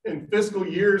is in fiscal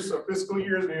years. So fiscal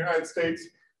years in the United States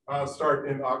start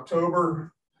in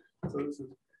October. So this is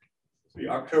the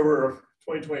October of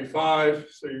 2025.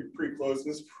 So you're pretty close.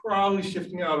 And it's probably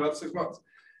shifting out about 6 months.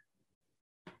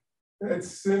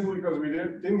 It's simply because we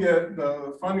didn't get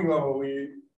the funding level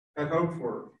we had hoped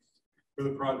for the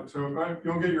project. So if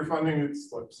you don't get your funding, it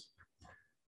slips.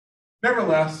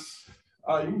 Nevertheless,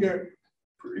 you can get a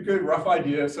pretty good rough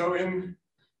idea. So in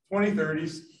 2030,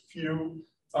 the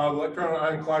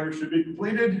Electron-Ion Collider should be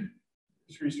completed.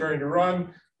 It should be starting to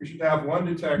run. We should have one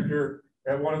detector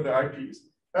and one of the IPs.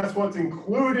 That's what's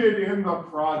included in the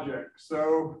project.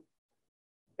 So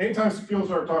anytime people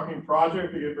start talking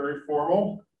project, they get very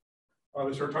formal.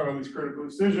 They start talking about these critical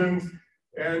decisions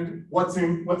and what's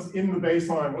in the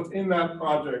baseline, what's in that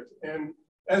project. And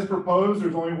as proposed,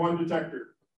 there's only one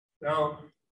detector. Now,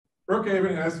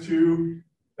 Brookehaven has 2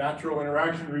 natural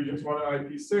interaction regions, one at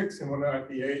IP6 and one at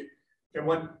IP8. And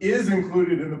what is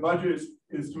included in the budget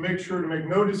is to make sure to make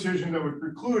no decision that would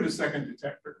preclude a second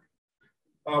detector.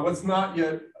 What's not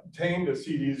yet obtained, a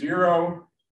CD0,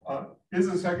 is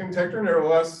a second detector.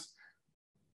 Nevertheless,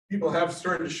 people have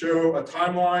started to show a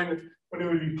timeline when it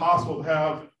would be possible to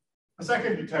have a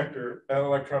second detector at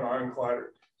Electron-Ion Collider.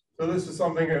 So this is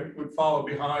something that would follow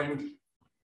behind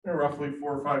roughly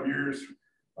 4 or 5 years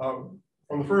from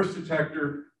the first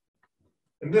detector.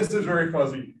 And this is very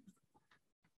fuzzy.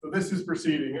 So this is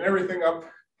proceeding, and everything up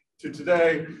to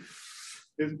today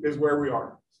is where we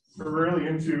are. We're really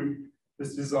into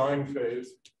this design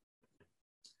phase.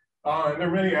 And there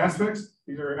are many aspects.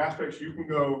 These are aspects you can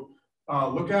go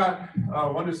look at.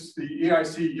 One is the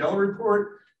EIC Yellow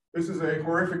Report. This is a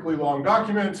horrifically long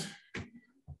document,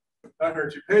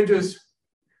 902 pages.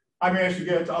 I managed to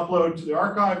get it to upload to the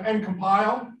archive and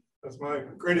compile. That's my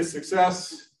greatest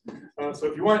success. So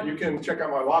if you want, you can check out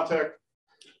my LaTeX.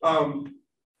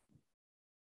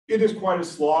 It is quite a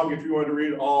slog if you want to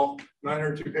read all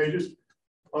 902 pages.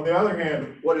 On the other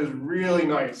hand, what is really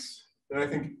nice, and I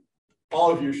think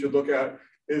all of you should look at,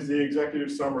 is the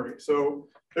executive summary. So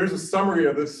there's a summary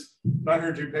of this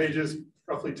 902 pages,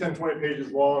 roughly 10, 20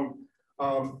 pages long,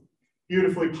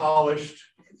 beautifully polished,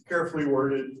 carefully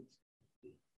worded.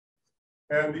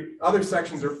 And the other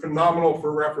sections are phenomenal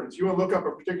for reference. You want to look up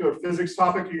a particular physics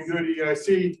topic, you can do it at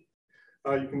EIC.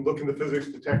 You can look in the physics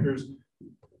detectors,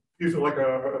 use it like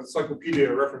a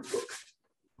encyclopedia reference book.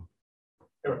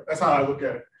 Anyway, that's how I look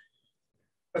at it.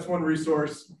 That's one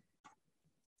resource.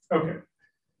 Okay.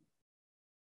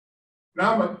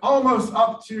 Now I'm almost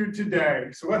up to today.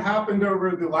 So what happened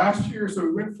over the last year? So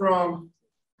we went from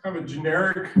kind of a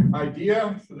generic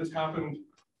idea. So this happened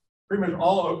pretty much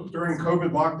all during COVID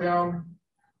lockdown.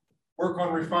 Work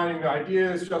on refining the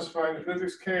ideas, justifying the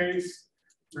physics case,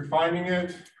 refining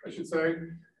it, I should say,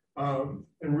 and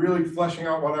really fleshing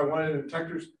out what I wanted in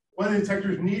detectors. What the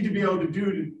detectors need to be able to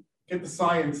do to get the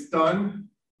science done.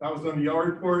 That was on the Yellow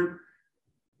Report.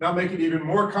 Now make it even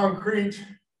more concrete.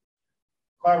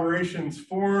 Collaborations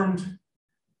formed,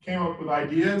 came up with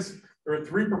ideas. There are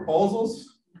 3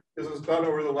 proposals. This was done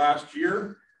over the last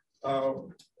year.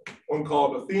 One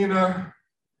called Athena,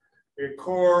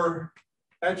 Core,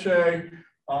 Eche.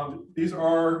 These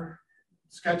are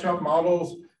SketchUp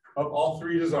models of all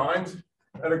 3 designs.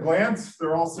 At a glance,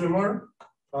 they're all similar.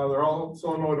 They're all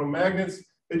solenoidal magnets.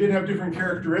 They did have different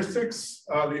characteristics.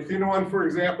 The Athena one, for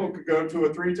example, could go to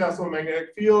a 3 Tesla magnetic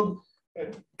field.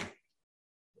 And,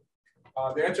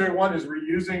 the HA one is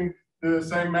reusing the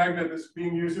same magnet that's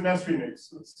being used in S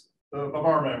Phoenix. It's the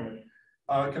bar magnet.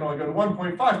 It can only go to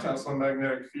 1.5 Tesla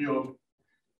magnetic field.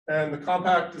 And the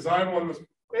compact design one was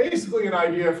basically an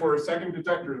idea for a second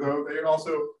detector, though they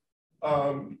also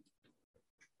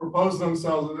proposed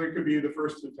themselves that they could be the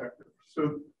first detector.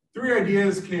 So 3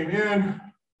 ideas came in.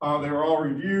 They were all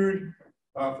reviewed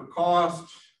for cost,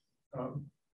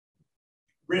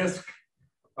 risk,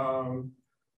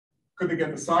 could they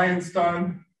get the science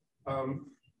done? I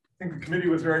think the committee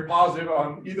was very positive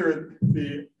on either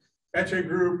the HA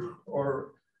group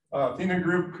or Athena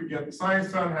group could get the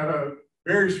science done, had a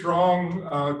very strong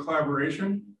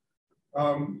collaboration.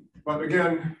 But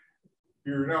again,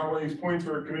 you're now one of these points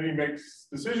where a committee makes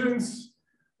decisions.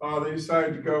 They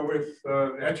decided to go with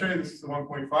the HA. This is the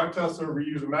 1.5 Tesla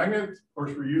reuse a magnet. Of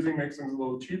course, reusing makes things a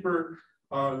little cheaper.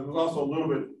 It was also a little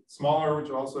bit smaller, which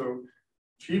is also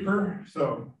cheaper.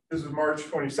 So this is March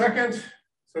 22nd.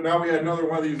 So now we had another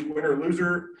one of these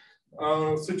winner-loser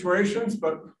situations.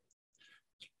 But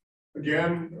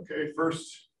again, okay,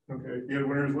 first, okay, you had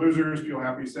winners, losers, feel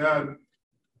happy, sad.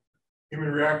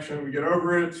 Human reaction, we get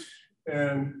over it.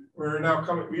 And we're now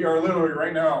coming, we are literally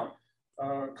right now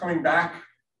coming back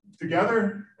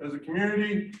together as a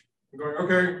community and going,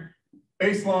 okay,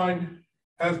 baseline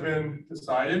has been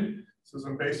decided. So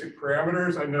some basic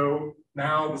parameters. I know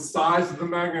now the size of the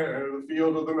magnet and the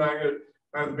field of the magnet,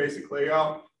 I have the basic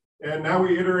layout. And now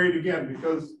we iterate again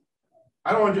because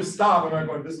I don't want to just stop and I'm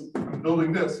going, I'm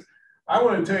building this. I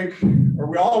want to take, or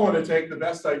we all want to take the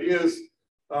best ideas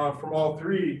from all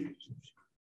 3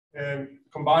 and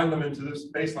combine them into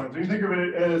this baseline. So you think of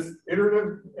it as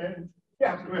iterative and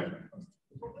yeah, go ahead.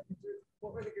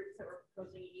 What were the groups that were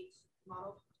proposing each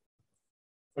model?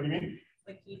 What do you mean?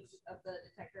 Like each of the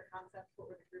detector concepts, what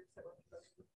were the groups that were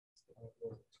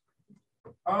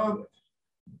proposing?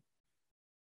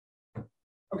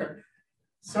 Okay,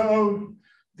 so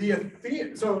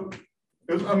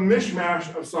there's a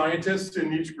mishmash of scientists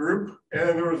in each group, and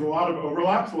there was a lot of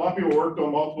overlaps. A lot of people worked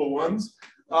on multiple ones.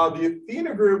 The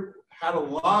Athena group had a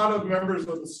lot of members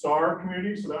of the STAR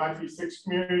community, so the IP6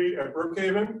 community at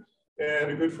Brookehaven,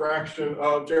 and a good fraction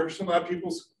of Jefferson Lab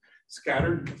people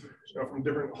scattered from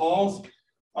different halls.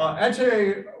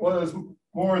 HA was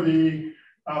more the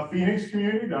Phoenix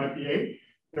community, the IP8.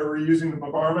 They were using the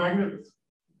bar magnet. It's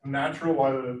natural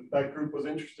why that group was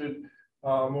interested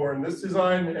more in this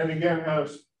design. And again, had a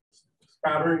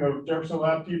spattering of Jefferson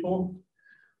Lab people.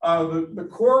 The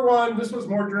core one, this was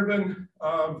more driven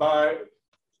by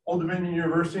Old Dominion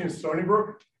University in Stony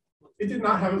Brook. It did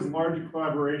not have as large a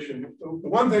collaboration. The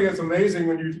one thing that's amazing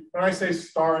when I say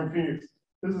STAR and Phoenix,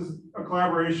 this is a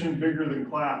collaboration bigger than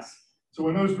class. So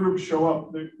when those groups show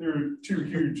up, they're 2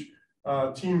 huge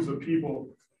teams of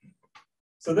people.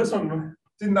 So this one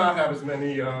did not have as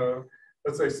many,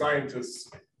 let's say, scientists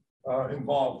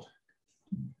involved.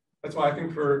 That's why I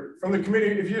think from the committee,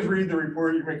 if you just read the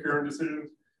report, you make your own decisions,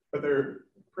 but they're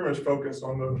pretty much focused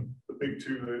on the big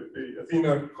 2, the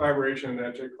Athena collaboration and the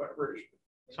HA collaboration.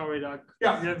 Sorry, Doug.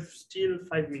 Yeah. You have still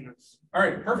 5 minutes. All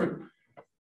right, perfect.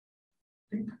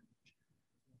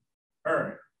 All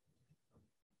right.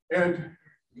 And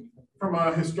from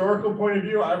a historical point of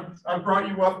view, I've brought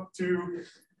you up to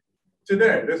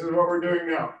today. This is what we're doing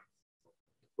now.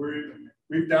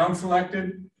 We've down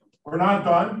selected. We're not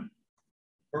done.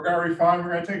 We're going to refine.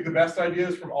 We're going to take the best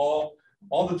ideas from all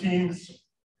the teams.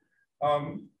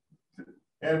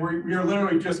 And we are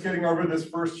literally just getting over this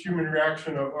first human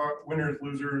reaction of winners,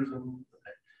 losers, and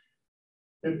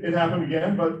it happened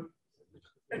again, but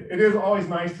it is always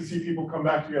nice to see people come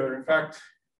back together. In fact,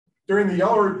 during the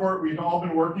yellow report, we'd all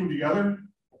been working together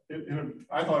in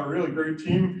I thought, a really great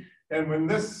team. And when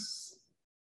this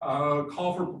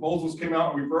call for proposals came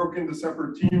out and we broke into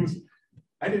separate teams,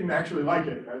 I didn't actually like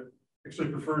it. I actually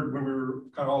preferred when we were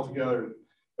kind of all together.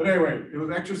 But anyway, it was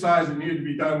exercise that needed to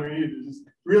be done. We needed to just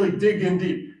really dig in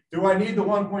deep. Do I need the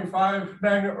 1.5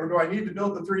 magnet or do I need to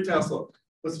build the 3 Tesla?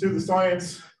 Let's do the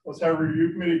science. Let's have a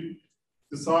review committee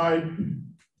decide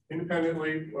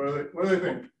independently what do they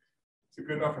think? Is it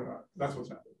good enough or not? That's what's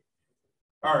happening.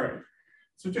 All right.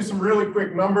 So just some really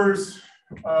quick numbers.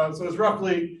 So there's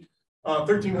roughly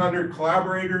 1,300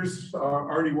 collaborators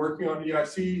already working on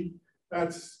EIC.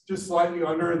 That's just slightly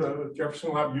under the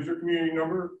Jefferson Lab user community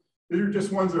number. These are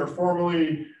just ones that are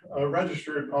formally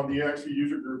registered on the EIC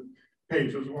user group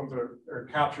page. Those are ones that are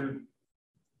captured.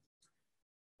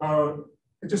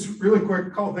 Just really quick, a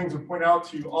couple things to point out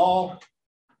to you all.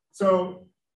 So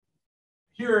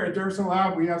here at Jefferson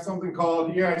Lab, we have something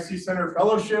called EIC Center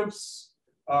Fellowships.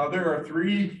 There are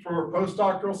 3 for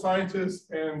postdoctoral scientists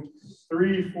and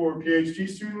 3 for PhD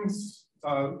students.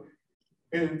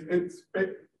 It's a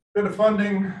bit of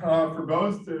funding for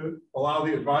both to allow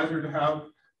the advisor to have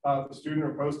the student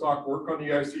or postdoc work on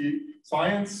EIC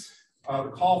science.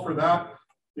 The call for that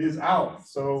is out.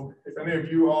 So if any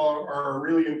of you all are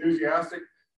really enthusiastic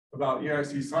about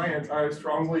EIC science, I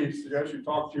strongly suggest you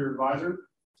talk to your advisor.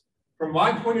 From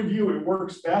my point of view, it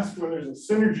works best when there's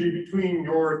a synergy between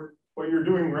what you're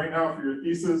doing right now for your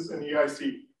thesis and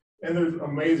EIC. And there's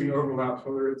amazing overlaps,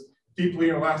 whether it's deeply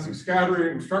inelastic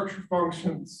scattering, structure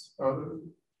functions,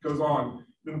 goes on.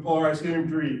 Then the polarized helium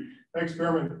 3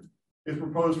 experiment is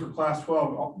proposed for class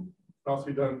 12, can also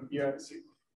be done EIC.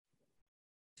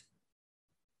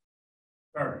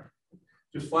 All right,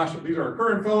 just flash up, these are our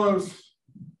current fellows.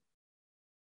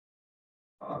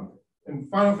 And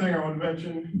final thing I want to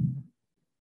mention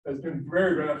has been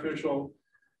very beneficial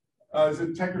is the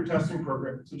detector testing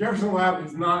program. So Jefferson Lab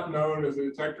is not known as a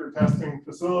detector testing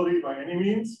facility by any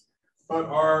means, but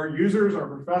our users, our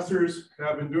professors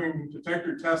have been doing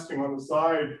detector testing on the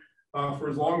side for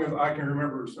as long as I can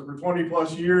remember. So for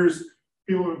 20+ years,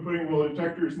 people have been putting little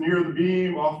detectors near the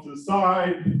beam, off to the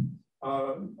side.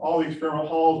 All the experimental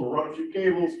halls will run a few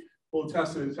cables, we'll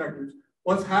test the detectors.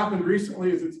 What's happened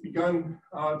recently is it's begun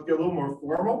to get a little more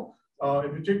formal.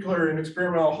 In particular, in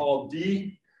experimental hall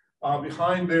D,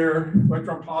 behind their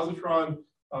electron-positron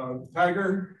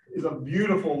tagger is a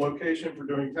beautiful location for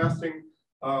doing testing.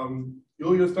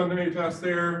 Julia's done any tests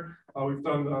there. We've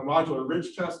done modular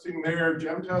ridge testing there,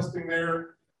 gem testing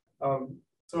there.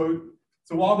 So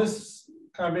while this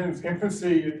kind of in its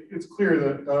infancy, it's clear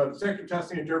that detector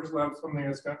testing at Jefferson Lab is something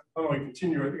that's going to not only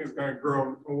continue, I think it's going to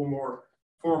grow a little more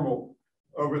formal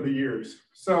over the years.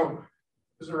 So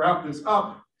just to wrap this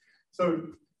up, so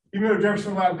even though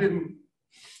Jefferson Lab didn't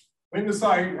win the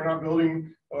site, we're not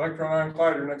building Electron-Ion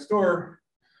Collider next door,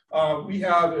 we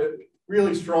have a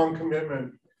really strong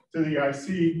commitment to the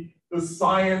EIC. The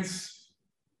science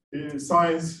is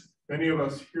science many of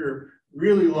us here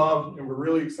really love and we're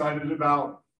really excited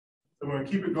about. So we're going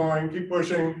to keep it going, keep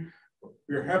pushing.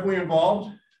 We're heavily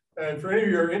involved. And for any of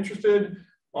you who are interested,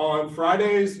 on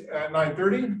Fridays at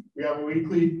 9:30, we have a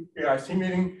weekly EIC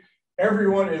meeting.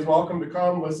 Everyone is welcome to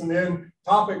come, listen in.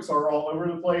 Topics are all over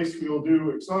the place. We will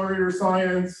do accelerator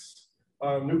science,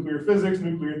 nuclear physics,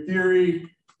 nuclear theory,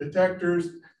 detectors,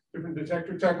 different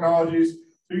detector technologies.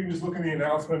 So you can just look in the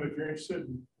announcement if you're interested.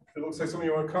 If it looks like something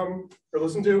you want to come or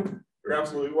listen to, you're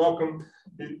absolutely welcome.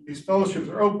 These fellowships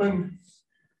are open.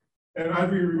 And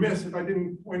I'd be remiss if I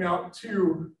didn't point out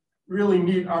 2 really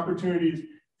neat opportunities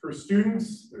for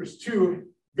students. There's 2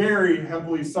 very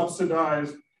heavily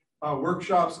subsidized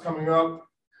workshops coming up.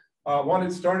 One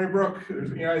at Stony Brook,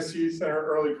 there's an EIC Center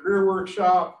Early Career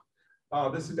Workshop.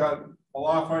 This has got a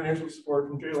lot of financial support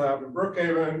from JLab and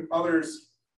Brookehaven,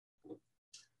 others.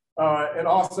 And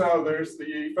also there's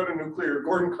the Photonuclear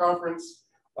Gordon Conference.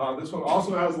 This one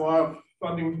also has a lot of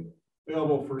funding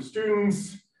available for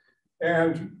students.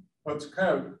 And what's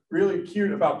kind of really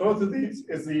cute about both of these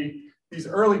is these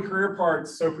early career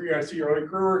parts. So for EIC Early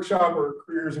Career Workshop or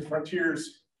Careers and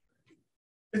Frontiers,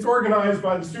 it's organized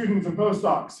by the students and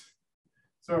postdocs.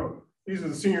 So these are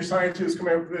the senior scientists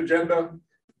coming up with the agenda.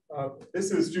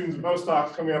 This is students and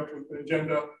postdocs coming up with the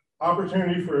agenda.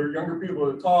 Opportunity for younger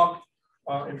people to talk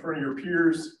in front of your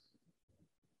peers.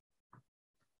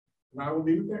 And I will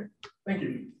leave it there. Thank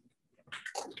you.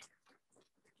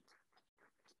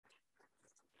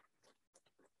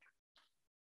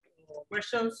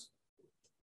 Questions?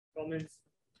 Comments?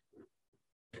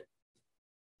 So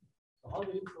how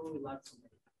do you cool electron?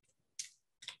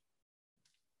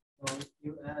 So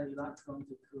you add electron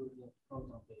to cool the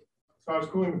proton beam. So I was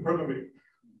cooling the proton beam.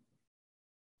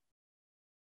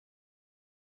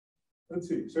 Let's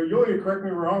see. So Yulia, correct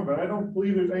me if I'm wrong, but I don't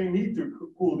believe there's any need to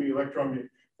cool the electron beam.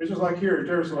 It's just like here at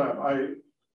Jefferson Lab.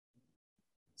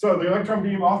 So the electron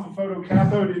beam off the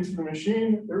photocathode into the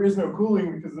machine, there is no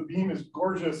cooling because the beam is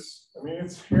gorgeous. I mean,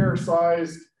 it's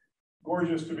hair-sized,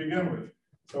 gorgeous to begin with.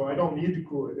 So I don't need to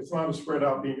cool it. It's not a spread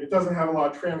out beam. It doesn't have a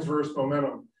lot of transverse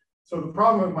momentum. So the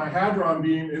problem with my hadron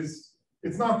beam is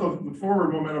it's not the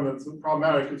forward momentum that's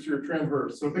problematic, it's your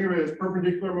transverse. So think of it as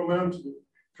perpendicular momentum to the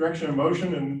direction of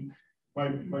motion, and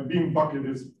my beam bucket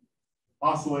is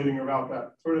oscillating about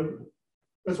that. Sort of,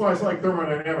 that's why it's like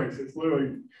thermodynamics. It's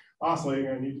literally oscillating,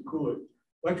 I need to cool it.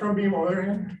 Electron beam, on the other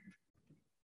hand,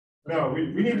 no, we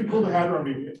need to cool the hadron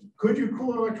beam. Could you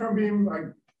cool an electron beam?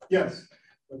 Yes,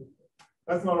 but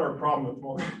that's not our problem at the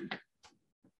moment.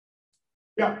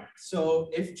 Yeah. So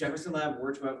if Jefferson Lab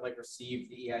were to have received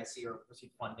the EIC or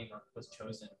received funding or was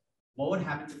chosen, what would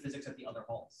happen to physics at the other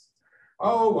halls?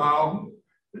 Oh, wow.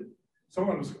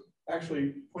 someone was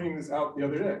actually pointing this out the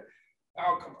other day.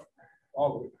 Oh, come on,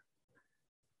 all the way.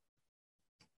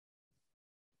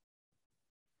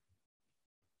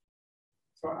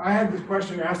 So I had this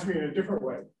question asked me in a different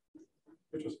way,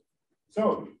 which was,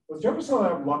 so was Jefferson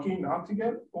Lab lucky not to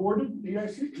get awarded the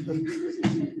EIC?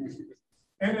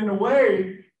 And in a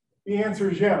way, the answer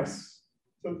is yes.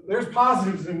 So there's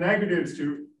positives and negatives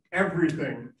to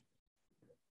everything.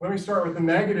 Let me start with the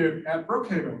negative at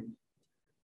Brookehaven.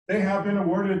 They have been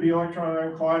awarded the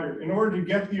Electron-Ion Collider. In order to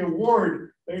get the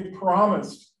award, they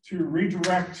promised to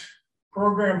redirect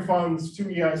program funds to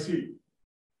EIC.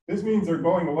 This means they're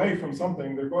going away from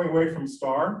something. They're going away from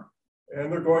STAR,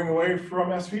 and they're going away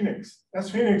from S-Phoenix.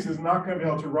 S-Phoenix is not going to be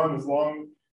able to run as long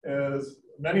as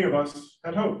many of us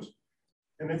had hoped.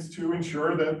 And it's to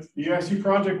ensure that the EIC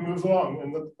project moves along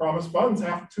and the promised funds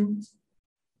have to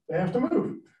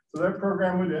move. So that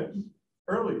program would end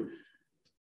early.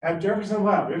 At Jefferson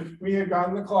Lab, if we had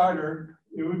gotten the collider,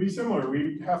 it would be similar.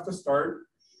 We'd have to start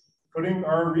putting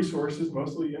our resources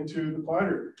mostly into the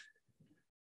collider.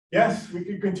 Yes, we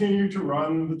could continue to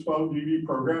run the 12 DV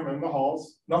program in the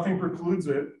halls. Nothing precludes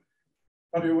it,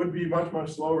 but it would be much,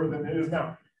 much slower than it is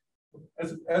now.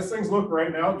 As things look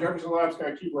right now, Jefferson Lab's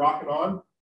going to keep rocking on.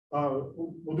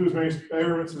 We'll do as many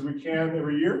experiments as we can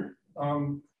every year.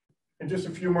 In just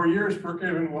a few more years,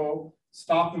 Brookehaven will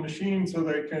stop the machine so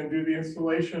they can do the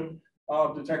installation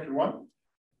of detector 1.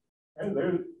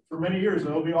 And for many years,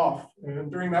 it'll be off.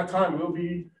 And during that time, we'll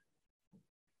be,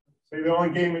 say, the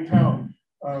only game in town.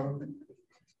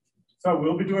 So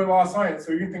we'll be doing a lot of science.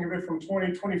 So you can think of it from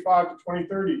 2025 to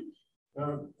 2030.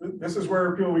 This is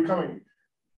where people will be coming.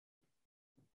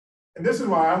 And this is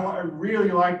why I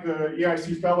really like the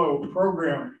EIC Fellow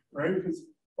program, right? Because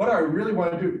what I really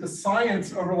want to do, the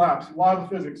science overlaps, a lot of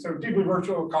the physics. So deeply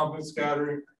virtual confidence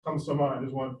scattering comes to mind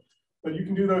as one. But you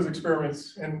can do those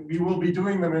experiments, and we will be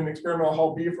doing them in experimental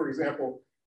hall B, for example.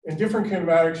 In different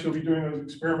kinematics, you'll be doing those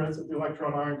experiments at the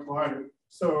Electron-Ion Collider.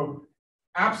 So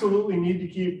absolutely need to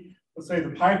keep, let's say, the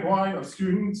pipeline of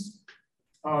students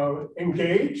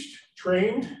engaged,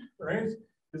 trained, right?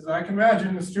 Because I can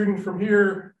imagine the student from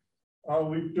here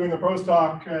will be doing a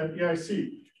postdoc at EIC,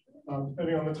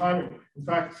 depending on the timing. In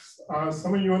fact,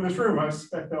 some of you in this room, I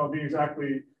suspect that'll be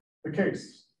exactly the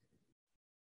case.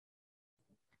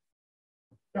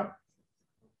 Yeah.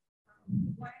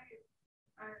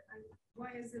 Why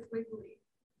is it wiggly?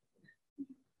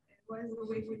 Why is the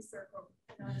wiggly circle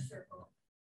not a circle?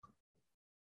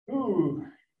 Ooh,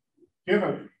 give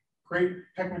a great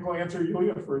technical answer,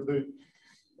 Yulia, for the.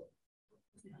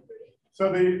 So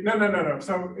no.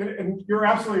 So, and you're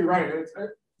absolutely right. It's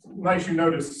nice you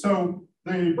noticed. So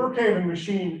the Brookehaven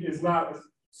machine is not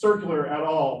circular at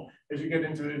all as you get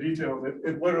into the details.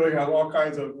 It literally has all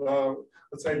kinds of,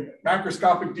 let's say,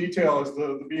 macroscopic detail as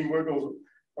the beam wiggles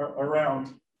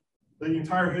around. The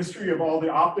entire history of all the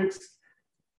optics.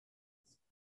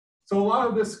 So a lot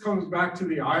of this comes back to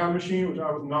the ion machine, which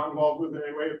I was not involved with in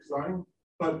any way of design.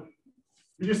 But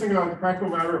you just think about the practical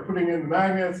matter of putting in the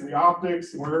magnets and the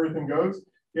optics and where everything goes.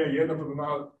 Yeah, you end up with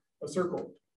about a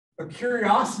circle. A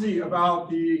curiosity about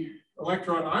the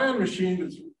electron-ion machine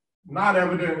that's not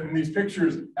evident in these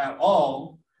pictures at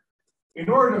all. In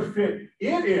order to fit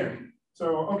it in,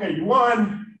 so okay, you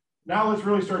won. Now let's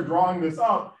really start drawing this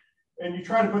up. And you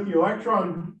try to put the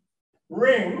electron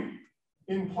ring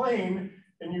in plane,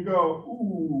 and you go,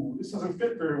 ooh, this doesn't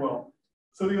fit very well.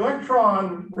 So the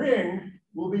electron ring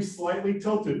will be slightly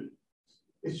tilted.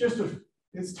 It's just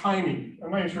it's tiny. I'm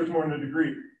not even sure it's more than a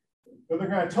degree, but they're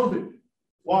going to tilt it.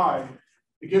 Why?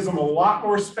 It gives them a lot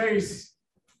more space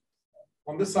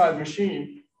on this side of the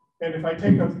machine. And if I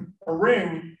take a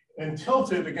ring and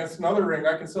tilt it against another ring,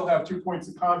 I can still have 2 points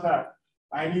of contact.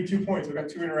 I need 2 points. I've got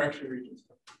 2 interaction regions.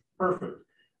 Perfect.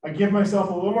 I give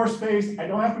myself a little more space. I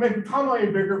don't have to make the tunnel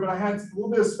any bigger, but I had a little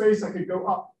bit of space I could go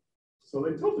up. So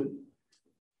they tilted.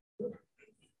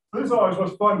 This always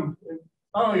was fun,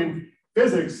 not only in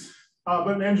physics, but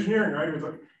in engineering, right? It was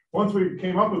like, once we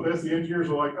came up with this, the engineers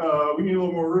were like, we need a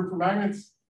little more room for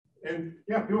magnets. And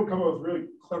yeah, people come up with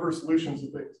really clever solutions to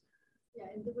things. Yeah,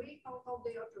 and the way how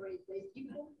they operate, they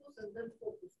defocus and then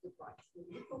focus the device. They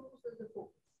defocus and then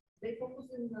focus. They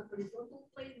focus in the horizontal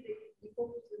plane, they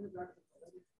defocus in the vertical.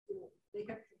 They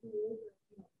have to do all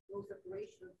the, those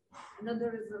operations. And then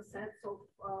there is a sense of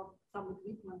some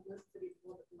equipment necessary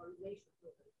for the polarization.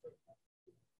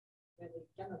 Where they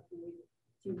cannot do it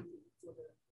for the.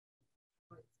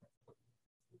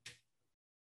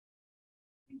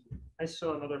 I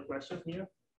saw another question here,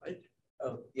 right?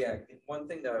 Oh, yeah. One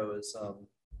thing that I was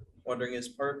wondering is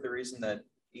part of the reason that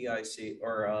EIC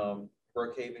or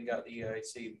Brookehaven got the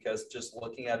EIC, because just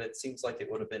looking at it, seems like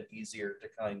it would have been easier to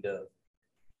kind of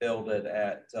build it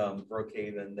at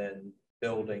Brookehaven than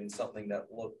building something that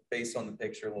based on the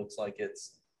picture, looks like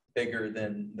it's bigger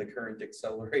than the current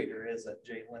accelerator is at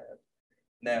JLab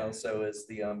now. So is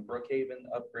the Brookehaven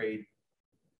upgrade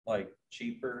like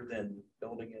cheaper than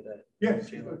building it at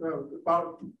JLab?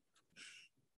 About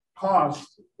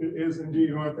cost is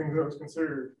indeed one of the things that was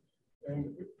considered.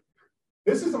 And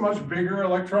this is a much bigger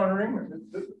electron ring.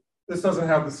 This doesn't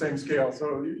have the same scale.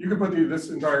 So you could put this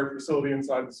entire facility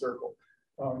inside the circle.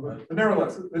 But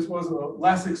nevertheless, this was a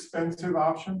less expensive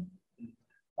option,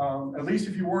 at least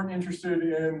if you weren't interested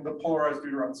in the polarized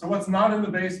deuteron. So what's not in the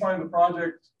baseline of the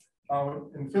project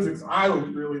in physics I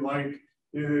would really like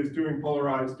is doing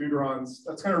polarized deuterons.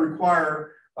 That's going to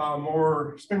require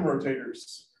more spin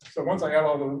rotators. So once I add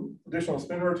all the additional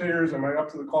spin rotators, am I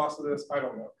up to the cost of this? I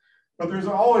don't know. But there's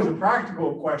always a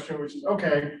practical question, which is,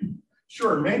 okay,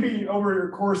 sure, maybe over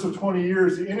the course of 20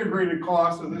 years, the integrated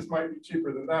cost of this might be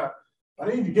cheaper than that. I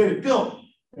need to get it built.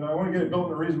 You know, I want to get it built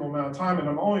in a reasonable amount of time, and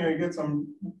I'm only going to get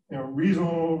some,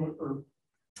 reasonable or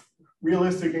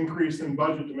realistic increase in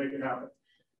budget to make it happen.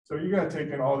 So you got to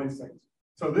take in all these things.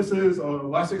 So this is a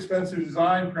less expensive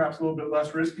design, perhaps a little bit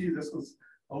less risky. This was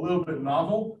a little bit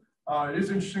novel. It is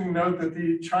interesting to note that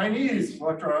the Chinese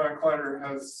Electron-Ion Collider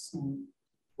has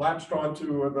latched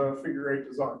onto the figure-8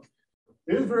 design.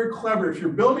 It is very clever. If you're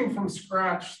building from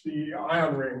scratch the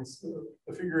ion rings,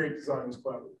 the figure-8 design is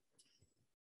clever.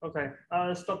 Okay,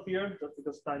 I'll stop here just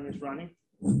because time is running.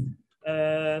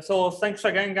 So thanks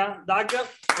again, Doug,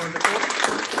 for the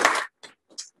talk.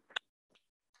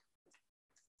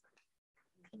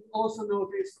 Also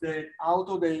notice that out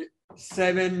of the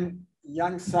 7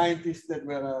 young scientists that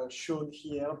were shown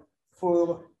here,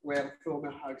 4 were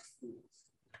former Hughes students.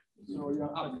 So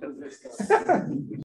you're up to this.